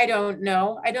answer? I don't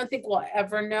know. I don't think we'll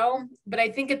ever know. But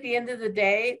I think at the end of the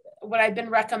day, what I've been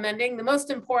recommending, the most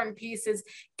important piece is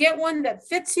get one that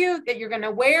fits you, that you're going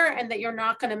to wear and that you're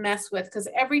not going to mess with. Because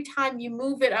every time you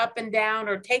move it up and down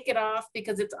or take it off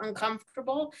because it's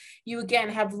uncomfortable, you again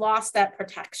have lost that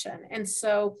protection. And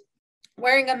so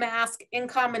wearing a mask in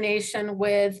combination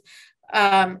with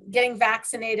getting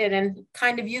vaccinated and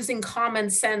kind of using common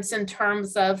sense in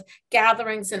terms of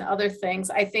gatherings and other things,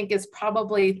 I think is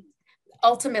probably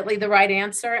ultimately the right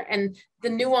answer. And the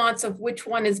nuance of which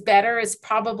one is better is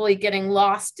probably getting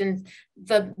lost in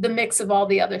the mix of all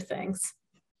the other things.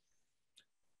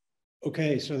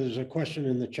 Okay, so there's a question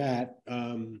in the chat,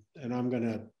 and I'm going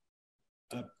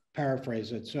to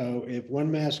paraphrase it. So if one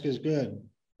mask is good,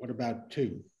 what about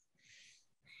two?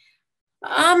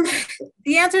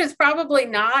 The answer is probably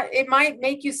not. It might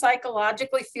make you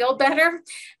psychologically feel better.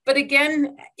 But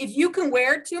again, if you can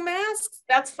wear two masks,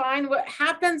 that's fine. What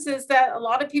happens is that a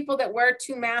lot of people that wear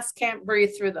two masks can't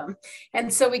breathe through them.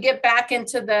 And so we get back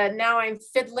into now I'm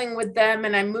fiddling with them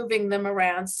and I'm moving them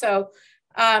around. So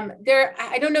I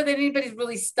don't know that anybody's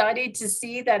really studied to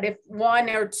see that if one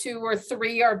or two or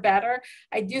three are better.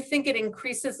 I do think it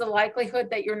increases the likelihood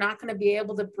that you're not going to be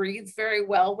able to breathe very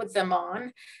well with them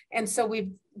on. And so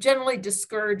we've generally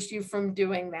discouraged you from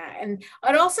doing that. And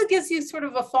it also gives you sort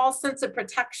of a false sense of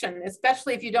protection,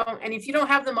 especially if you don't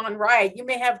have them on right. You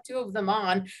may have two of them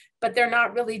on, but they're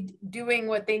not really doing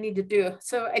what they need to do.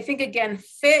 So I think, again,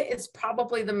 fit is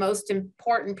probably the most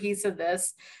important piece of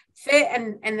this. Fit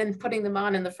and then putting them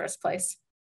on in the first place.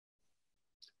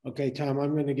 Okay, Tom,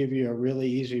 I'm going to give you a really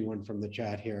easy one from the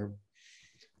chat here.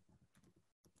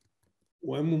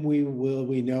 When will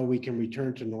we know we can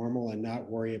return to normal and not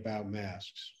worry about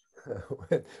masks?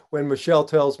 When Michelle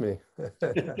tells me. I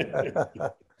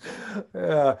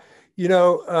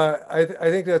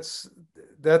think that's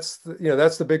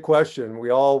the big question. We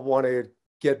all want to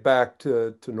get back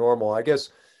to normal. I guess,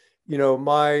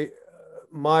 my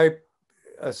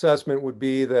assessment would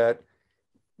be that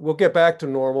we'll get back to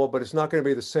normal, but it's not going to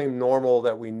be the same normal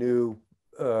that we knew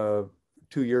 2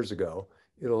 years ago.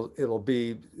 It'll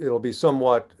be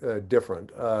somewhat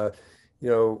different. I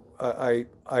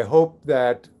hope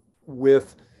that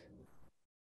with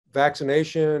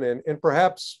vaccination and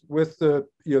perhaps with the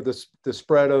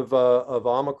spread of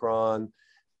Omicron,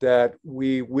 that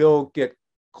we will get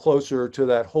closer to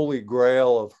that holy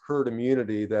grail of herd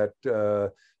immunity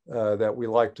that we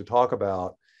like to talk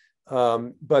about.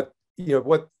 But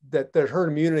that herd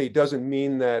immunity doesn't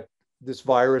mean that this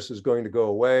virus is going to go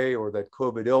away or that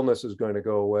COVID illness is going to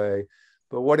go away.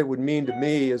 But what it would mean to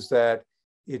me is that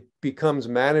it becomes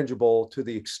manageable to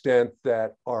the extent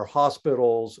that our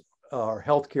hospitals, our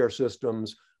healthcare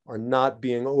systems are not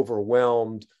being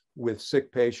overwhelmed with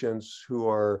sick patients who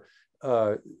are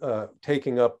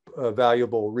taking up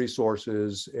valuable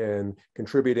resources and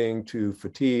contributing to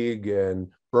fatigue and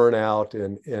burnout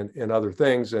and other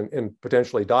things and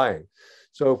potentially dying.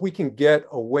 So if we can get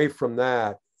away from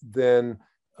that, then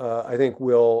I think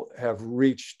we'll have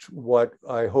reached what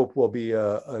I hope will be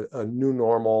a new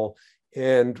normal,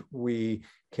 and we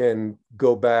can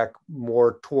go back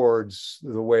more towards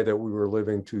the way that we were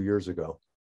living 2 years ago.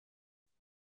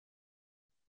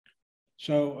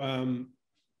 So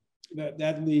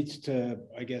that leads to,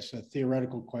 I guess, a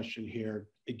theoretical question here.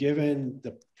 Given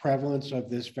the prevalence of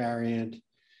this variant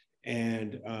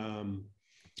and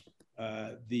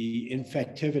the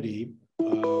infectivity,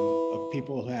 of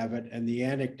people who have it, and the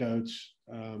anecdotes.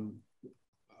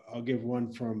 I'll give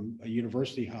one from a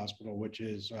university hospital, which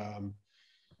is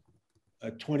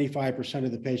 25%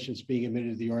 of the patients being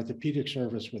admitted to the orthopedic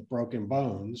service with broken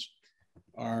bones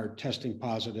are testing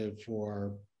positive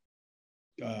for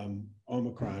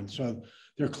Omicron. So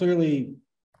there are clearly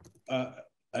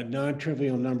a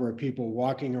non-trivial number of people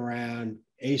walking around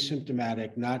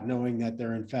asymptomatic, not knowing that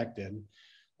they're infected.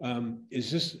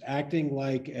 Is this acting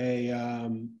like a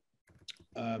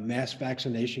mass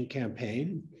vaccination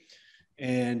campaign?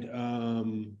 And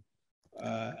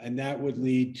that would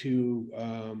lead to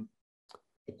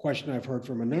a question I've heard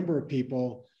from a number of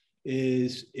people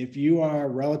is, if you are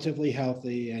relatively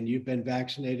healthy and you've been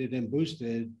vaccinated and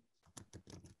boosted,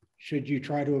 should you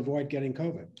try to avoid getting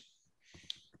COVID?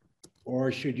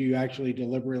 Or should you actually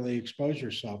deliberately expose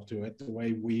yourself to it the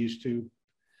way we used to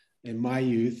in my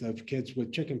youth of kids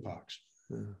with chickenpox?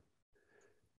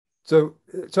 So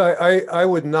I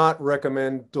would not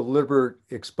recommend deliberate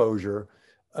exposure.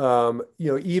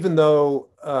 Even though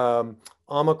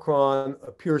Omicron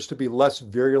appears to be less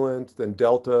virulent than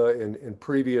Delta in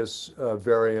previous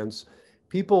variants,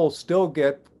 people still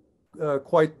get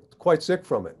quite sick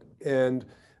from it. And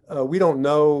we don't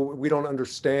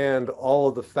understand all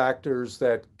of the factors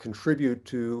that contribute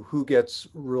to who gets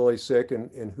really sick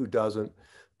and who doesn't.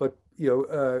 But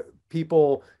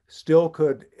people still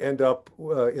could end up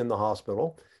in the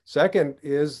hospital. Second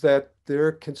is that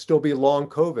there can still be long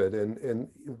COVID, and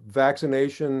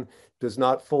vaccination does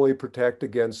not fully protect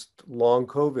against long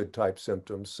COVID type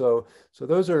symptoms. So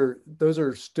those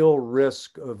are still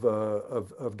risk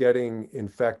of getting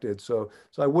infected. So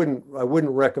I wouldn't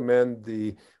recommend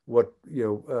what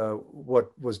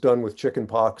was done with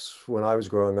chickenpox when I was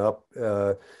growing up.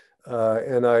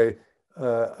 And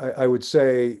I would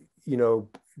say,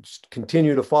 just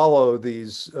continue to follow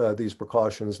these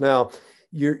precautions. Now,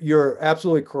 you're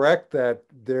absolutely correct that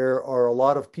there are a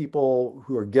lot of people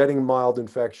who are getting mild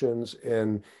infections,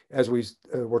 and as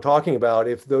we're talking about,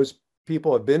 if those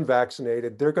people have been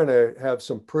vaccinated, they're going to have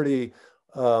some pretty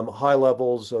high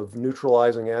levels of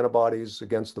neutralizing antibodies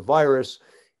against the virus.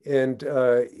 And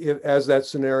as that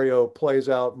scenario plays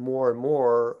out more and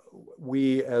more,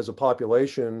 we as a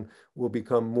population will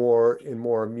become more and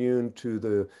more immune to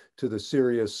the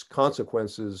serious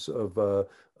consequences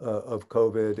of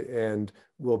COVID, and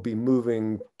will be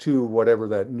moving to whatever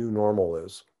that new normal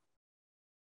is.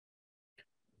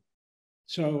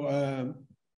 So,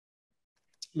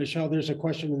 Michelle, there's a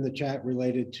question in the chat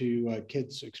related to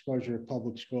kids' exposure at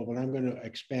public school, but I'm going to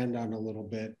expand on a little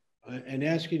bit and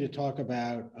ask you to talk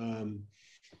about,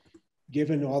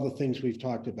 given all the things we've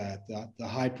talked about, the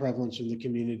high prevalence in the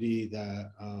community, the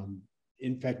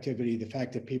infectivity, the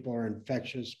fact that people are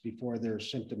infectious before they're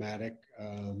symptomatic,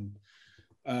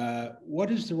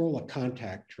 what is the role of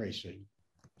contact tracing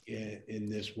in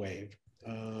this wave?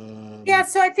 Yeah,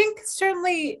 so I think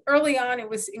certainly early on it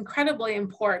was incredibly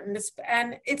important,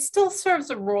 and it still serves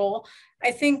a role.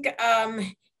 I think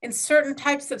in certain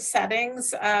types of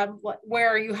settings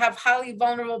where you have highly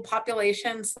vulnerable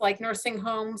populations like nursing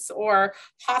homes or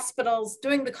hospitals,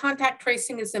 doing the contact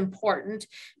tracing is important,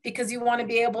 because you want to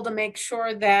be able to make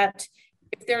sure that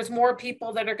if there's more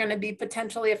people that are going to be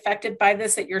potentially affected by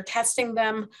this, that you're testing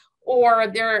them, or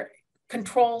there are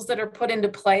controls that are put into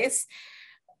place.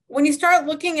 When you start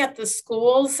looking at the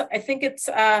schools, I think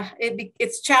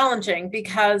it's challenging,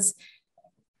 because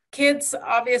kids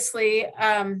obviously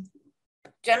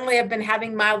generally have been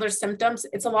having milder symptoms.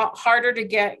 It's a lot harder to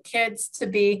get kids to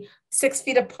be 6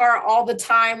 feet apart all the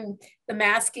time. The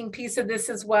masking piece of this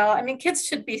as well. I mean, kids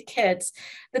should be kids.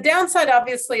 The downside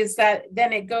obviously is that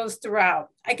then it goes throughout.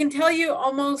 I can tell you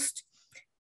almost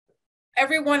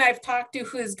everyone I've talked to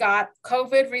who's got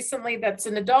COVID recently that's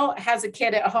an adult has a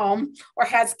kid at home or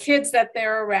has kids that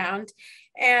they're around.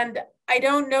 And I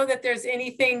don't know that there's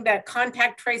anything that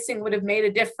contact tracing would have made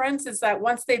a difference. Is that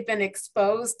once they've been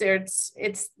exposed, the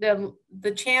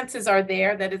chances are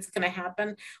there that it's going to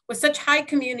happen. With such high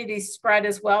community spread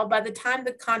as well, by the time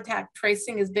the contact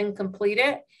tracing has been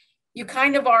completed, you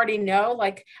kind of already know.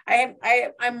 Like I'm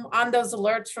on those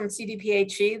alerts from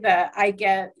CDPHE that I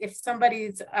get if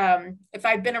somebody's, if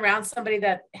I've been around somebody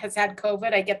that has had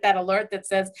COVID, I get that alert that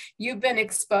says, you've been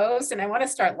exposed. And I want to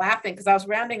start laughing because I was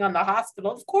rounding on the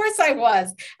hospital. Of course I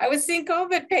was seeing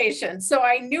COVID patients. So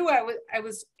I knew I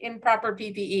was in proper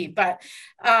PPE, but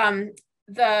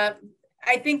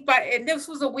I think and this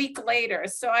was a week later.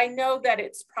 So I know that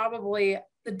it's probably,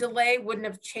 the delay wouldn't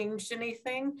have changed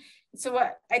anything. So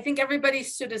I think everybody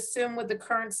should assume with the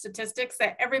current statistics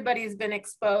that everybody's been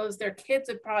exposed, their kids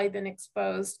have probably been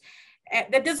exposed.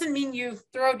 that doesn't mean you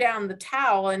throw down the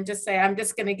towel and just say, I'm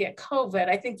just going to get COVID.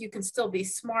 I think you can still be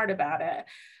smart about it.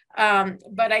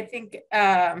 But I think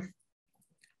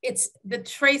the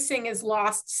tracing has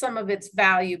lost some of its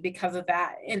value because of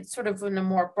that, and sort of in a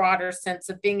more broader sense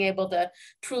of being able to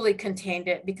truly contain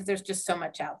it, because there's just so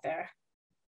much out there.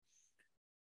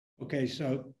 Okay,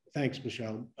 so thanks,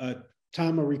 Michelle.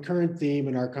 Tom, a recurrent theme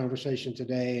in our conversation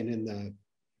today and in the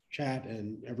chat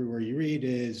and everywhere you read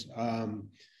is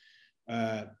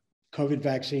COVID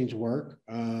vaccines work.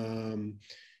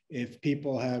 If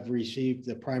people have received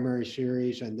the primary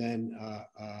series and then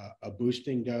a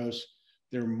boosting dose,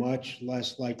 they're much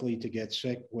less likely to get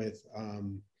sick with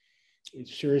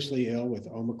seriously ill with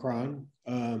Omicron.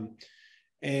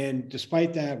 And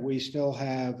despite that, we still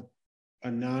have a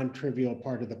non-trivial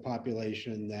part of the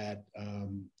population that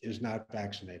is not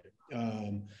vaccinated.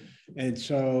 And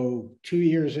so 2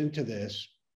 years into this,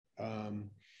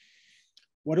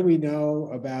 what do we know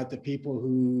about the people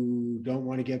who don't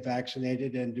want to get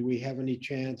vaccinated, and do we have any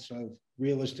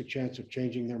realistic chance of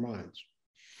changing their minds?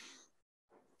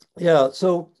 Yeah,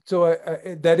 so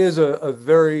that is a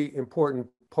very important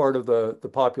part of the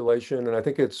population, and I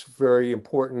think it's very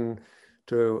important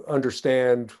to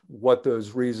understand what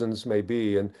those reasons may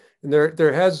be. And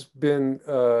there has been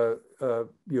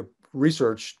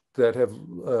research that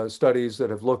have studies that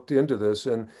have looked into this,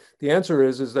 and the answer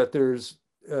is that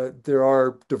there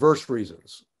are diverse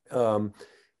reasons,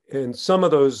 and some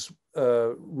of those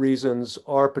reasons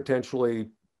are potentially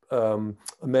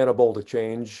amenable to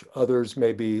change. Others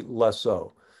may be less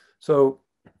so. So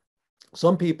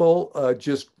some people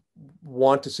just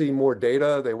want to see more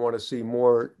data. They want to see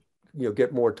more,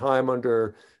 get more time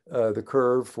under the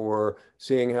curve for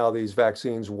seeing how these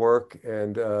vaccines work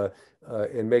and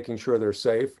making sure they're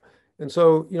safe. And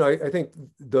so, I think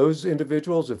those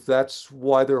individuals, if that's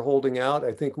why they're holding out,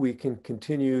 I think we can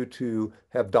continue to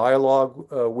have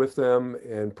dialogue with them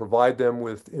and provide them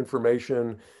with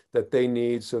information that they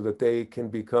need so that they can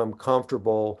become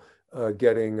comfortable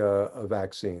getting a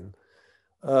vaccine.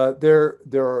 There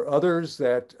are others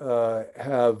that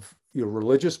have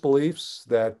religious beliefs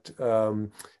that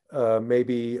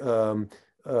maybe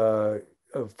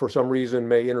for some reason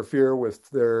may interfere with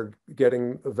their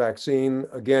getting a vaccine.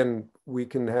 Again, we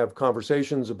can have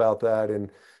conversations about that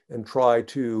and try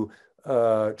to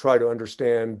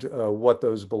understand what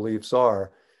those beliefs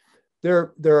are.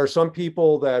 There are some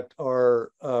people that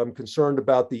are concerned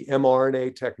about the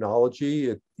mRNA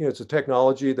technology. It's a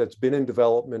technology that's been in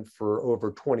development for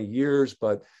over 20 years,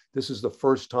 but this is the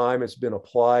first time it's been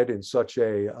applied in such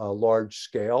a large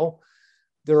scale.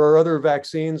 There are other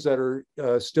vaccines that are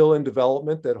still in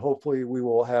development that hopefully we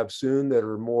will have soon that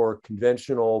are more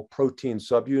conventional protein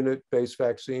subunit-based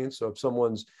vaccines. So if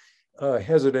someone's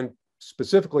hesitant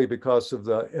specifically because of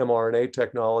the mRNA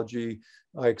technology,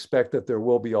 I expect that there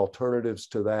will be alternatives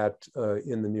to that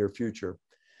in the near future.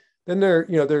 Then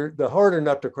the harder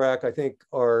nut to crack, I think,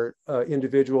 are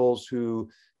individuals who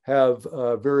have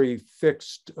very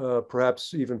fixed,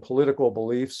 perhaps even political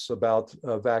beliefs about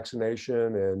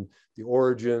vaccination and the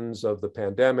origins of the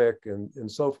pandemic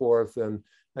and so forth. And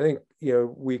I think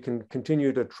we can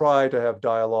continue to try to have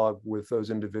dialogue with those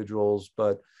individuals,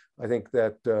 but I think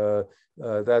that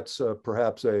that's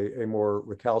perhaps a more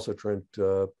recalcitrant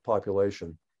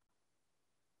population.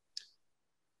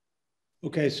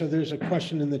 Okay, so there's a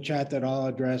question in the chat that I'll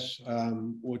address,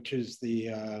 which is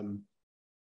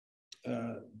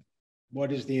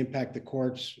what is the impact the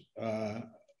courts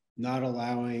not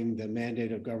allowing the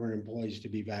mandate of government employees to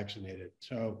be vaccinated?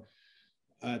 So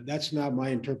that's not my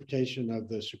interpretation of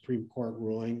the Supreme Court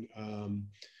ruling.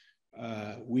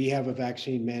 We have a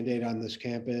vaccine mandate on this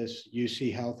campus.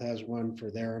 UC Health has one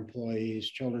for their employees.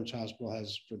 Children's Hospital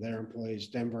has for their employees.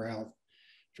 Denver Health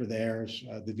for theirs.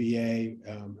 The VA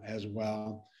as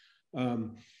well.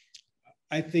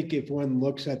 I think if one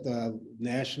looks at the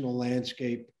national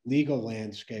landscape, legal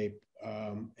landscape,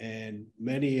 and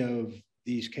many of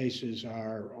these cases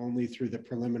are only through the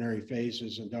preliminary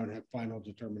phases and don't have final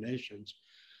determinations,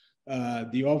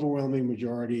 the overwhelming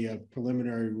majority of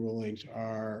preliminary rulings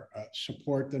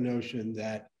support the notion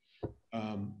that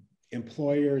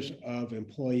employers of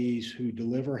employees who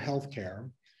deliver healthcare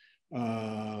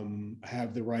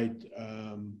have the right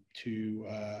to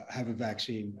have a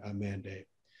vaccine mandate.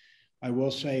 I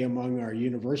will say among our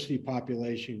university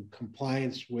population,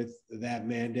 compliance with that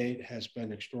mandate has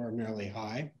been extraordinarily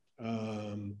high.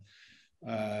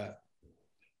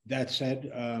 That said,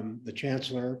 the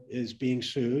chancellor is being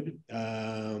sued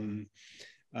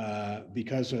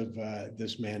because of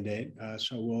this mandate.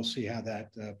 So we'll see how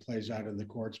that plays out in the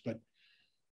courts. But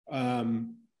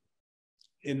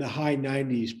in the high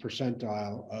 90s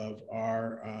percentile of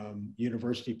our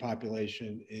university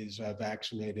population is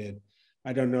vaccinated.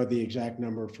 I don't know the exact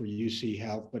number for UC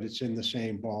Health, but it's in the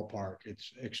same ballpark.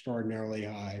 It's extraordinarily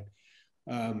high.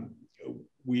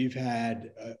 We've had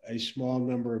a small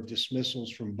number of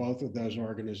dismissals from both of those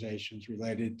organizations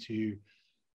related to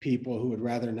people who would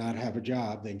rather not have a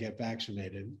job than get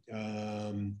vaccinated.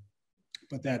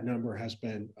 But that number has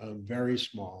been very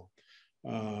small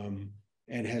and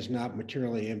has not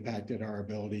materially impacted our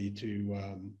ability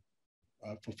to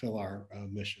fulfill our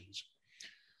missions.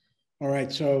 All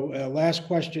right, so last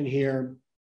question here.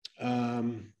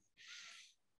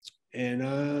 And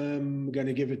I'm going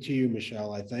to give it to you,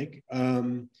 Michelle, I think.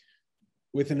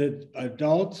 With an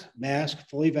adult mask,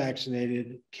 fully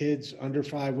vaccinated, kids under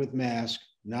 5 with mask,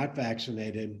 not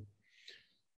vaccinated,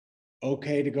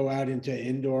 okay to go out into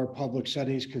indoor public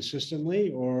settings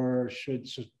consistently, or should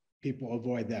people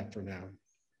avoid that for now?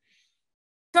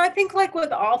 So I think, like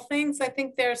with all things, I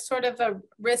think there's sort of a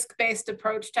risk-based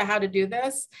approach to how to do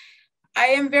this. I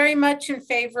am very much in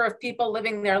favor of people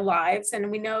living their lives.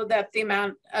 And we know that the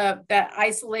amount of that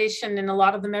isolation and a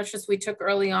lot of the measures we took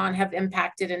early on have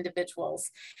impacted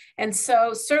individuals. And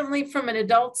so certainly from an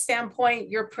adult standpoint,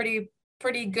 you're pretty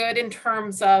good in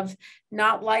terms of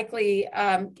not likely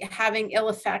having ill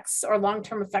effects or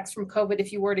long-term effects from COVID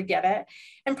if you were to get it.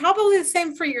 And probably the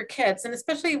same for your kids, and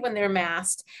especially when they're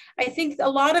masked. I think a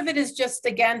lot of it is just,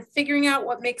 again, figuring out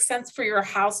what makes sense for your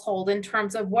household in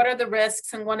terms of what are the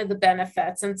risks and what are the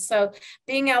benefits. And so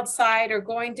being outside or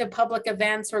going to public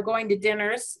events or going to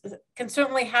dinners can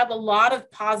certainly have a lot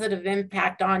of positive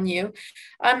impact on you.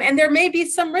 And there may be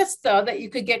some risk, though, that you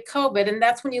could get COVID. And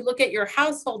that's when you look at your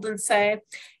household and say,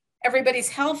 everybody's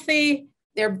healthy.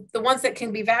 They're the ones that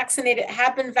can be vaccinated,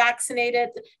 have been vaccinated.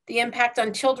 The impact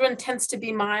on children tends to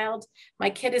be mild.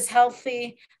 My kid is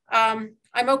healthy. I'm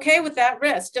okay with that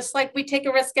risk, just like we take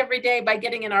a risk every day by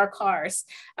getting in our cars.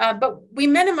 But we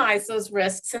minimize those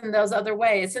risks in those other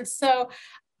ways. And so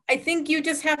I think you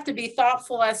just have to be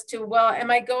thoughtful as to, well, am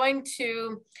I going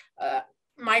to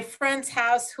my friend's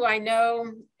house who I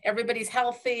know everybody's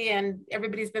healthy and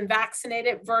everybody's been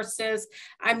vaccinated versus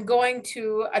I'm going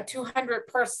to a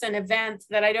 200-person event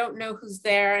that I don't know who's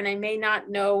there and I may not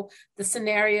know the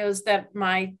scenarios that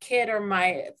my kid or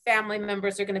my family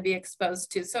members are going to be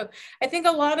exposed to. So I think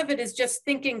a lot of it is just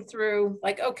thinking through,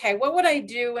 like, okay, what would I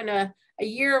do in a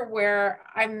year where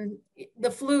the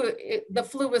flu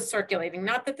is circulating?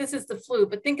 Not that this is the flu,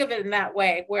 but think of it in that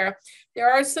way, where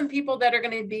there are some people that are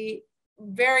going to be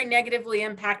very negatively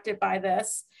impacted by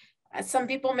this. Some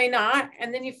people may not.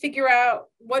 And then you figure out,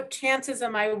 what chances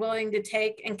am I willing to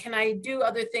take? And can I do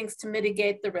other things to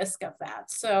mitigate the risk of that?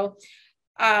 So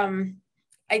I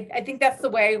think that's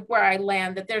the way where I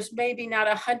land, that there's maybe not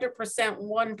 100%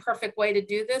 one perfect way to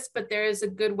do this, but there is a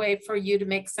good way for you to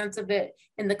make sense of it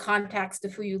in the context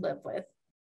of who you live with.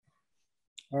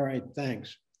 All right,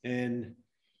 thanks. And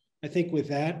I think with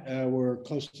that, we're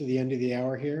close to the end of the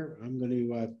hour here. I'm going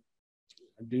to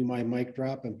do my mic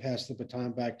drop and pass the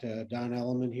baton back to Don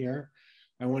Elliman here.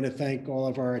 I want to thank all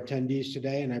of our attendees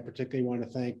today, and I particularly want to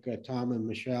thank Tom and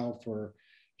Michelle for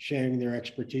sharing their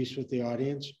expertise with the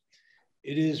audience.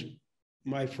 It is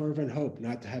my fervent hope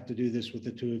not to have to do this with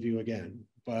the two of you again,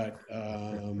 but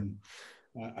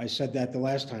I said that the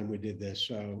last time we did this,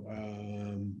 so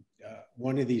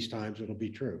one of these times it'll be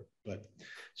true. But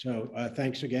so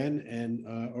thanks again, and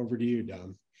over to you,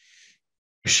 Dom.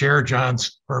 Share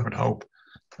John's fervent hope.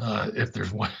 If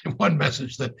there's one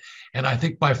message that, and I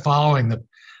think by following the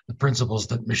principles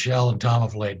that Michelle and Tom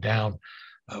have laid down,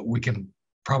 we can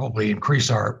probably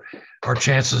increase our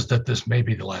chances that this may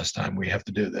be the last time we have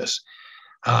to do this.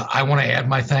 I want to add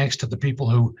my thanks to the people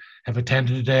who have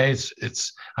attended today.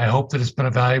 I hope that it's been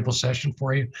a valuable session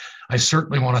for you. I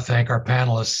certainly want to thank our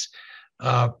panelists.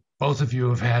 Both of you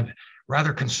have had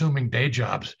rather consuming day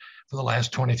jobs for the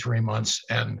last 23 months,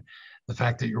 and the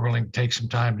fact that you're willing to take some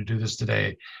time to do this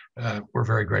today, we're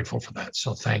very grateful for that.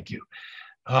 So thank you.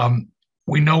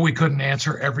 We know we couldn't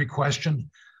answer every question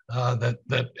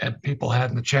that people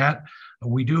had in the chat.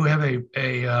 We do have a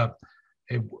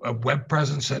web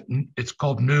presence it's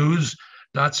called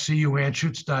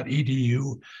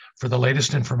news.cuanschutz.edu for the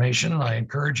latest information, and I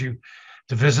encourage you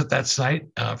to visit that site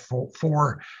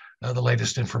for the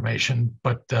latest information.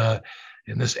 But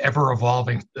in this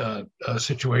ever-evolving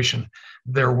situation,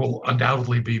 there will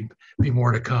undoubtedly be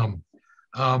more to come.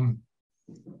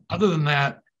 Other than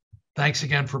that, thanks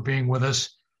again for being with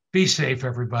us. Be safe,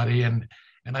 everybody. And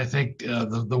I think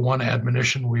the one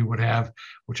admonition we would have,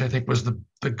 which I think was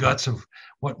the guts of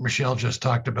what Michelle just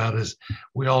talked about, is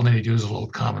we all need to use a little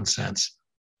common sense.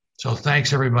 So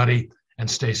thanks, everybody, and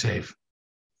stay safe.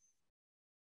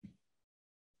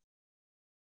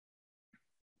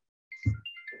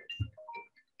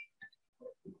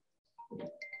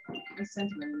 I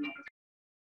sent him an email.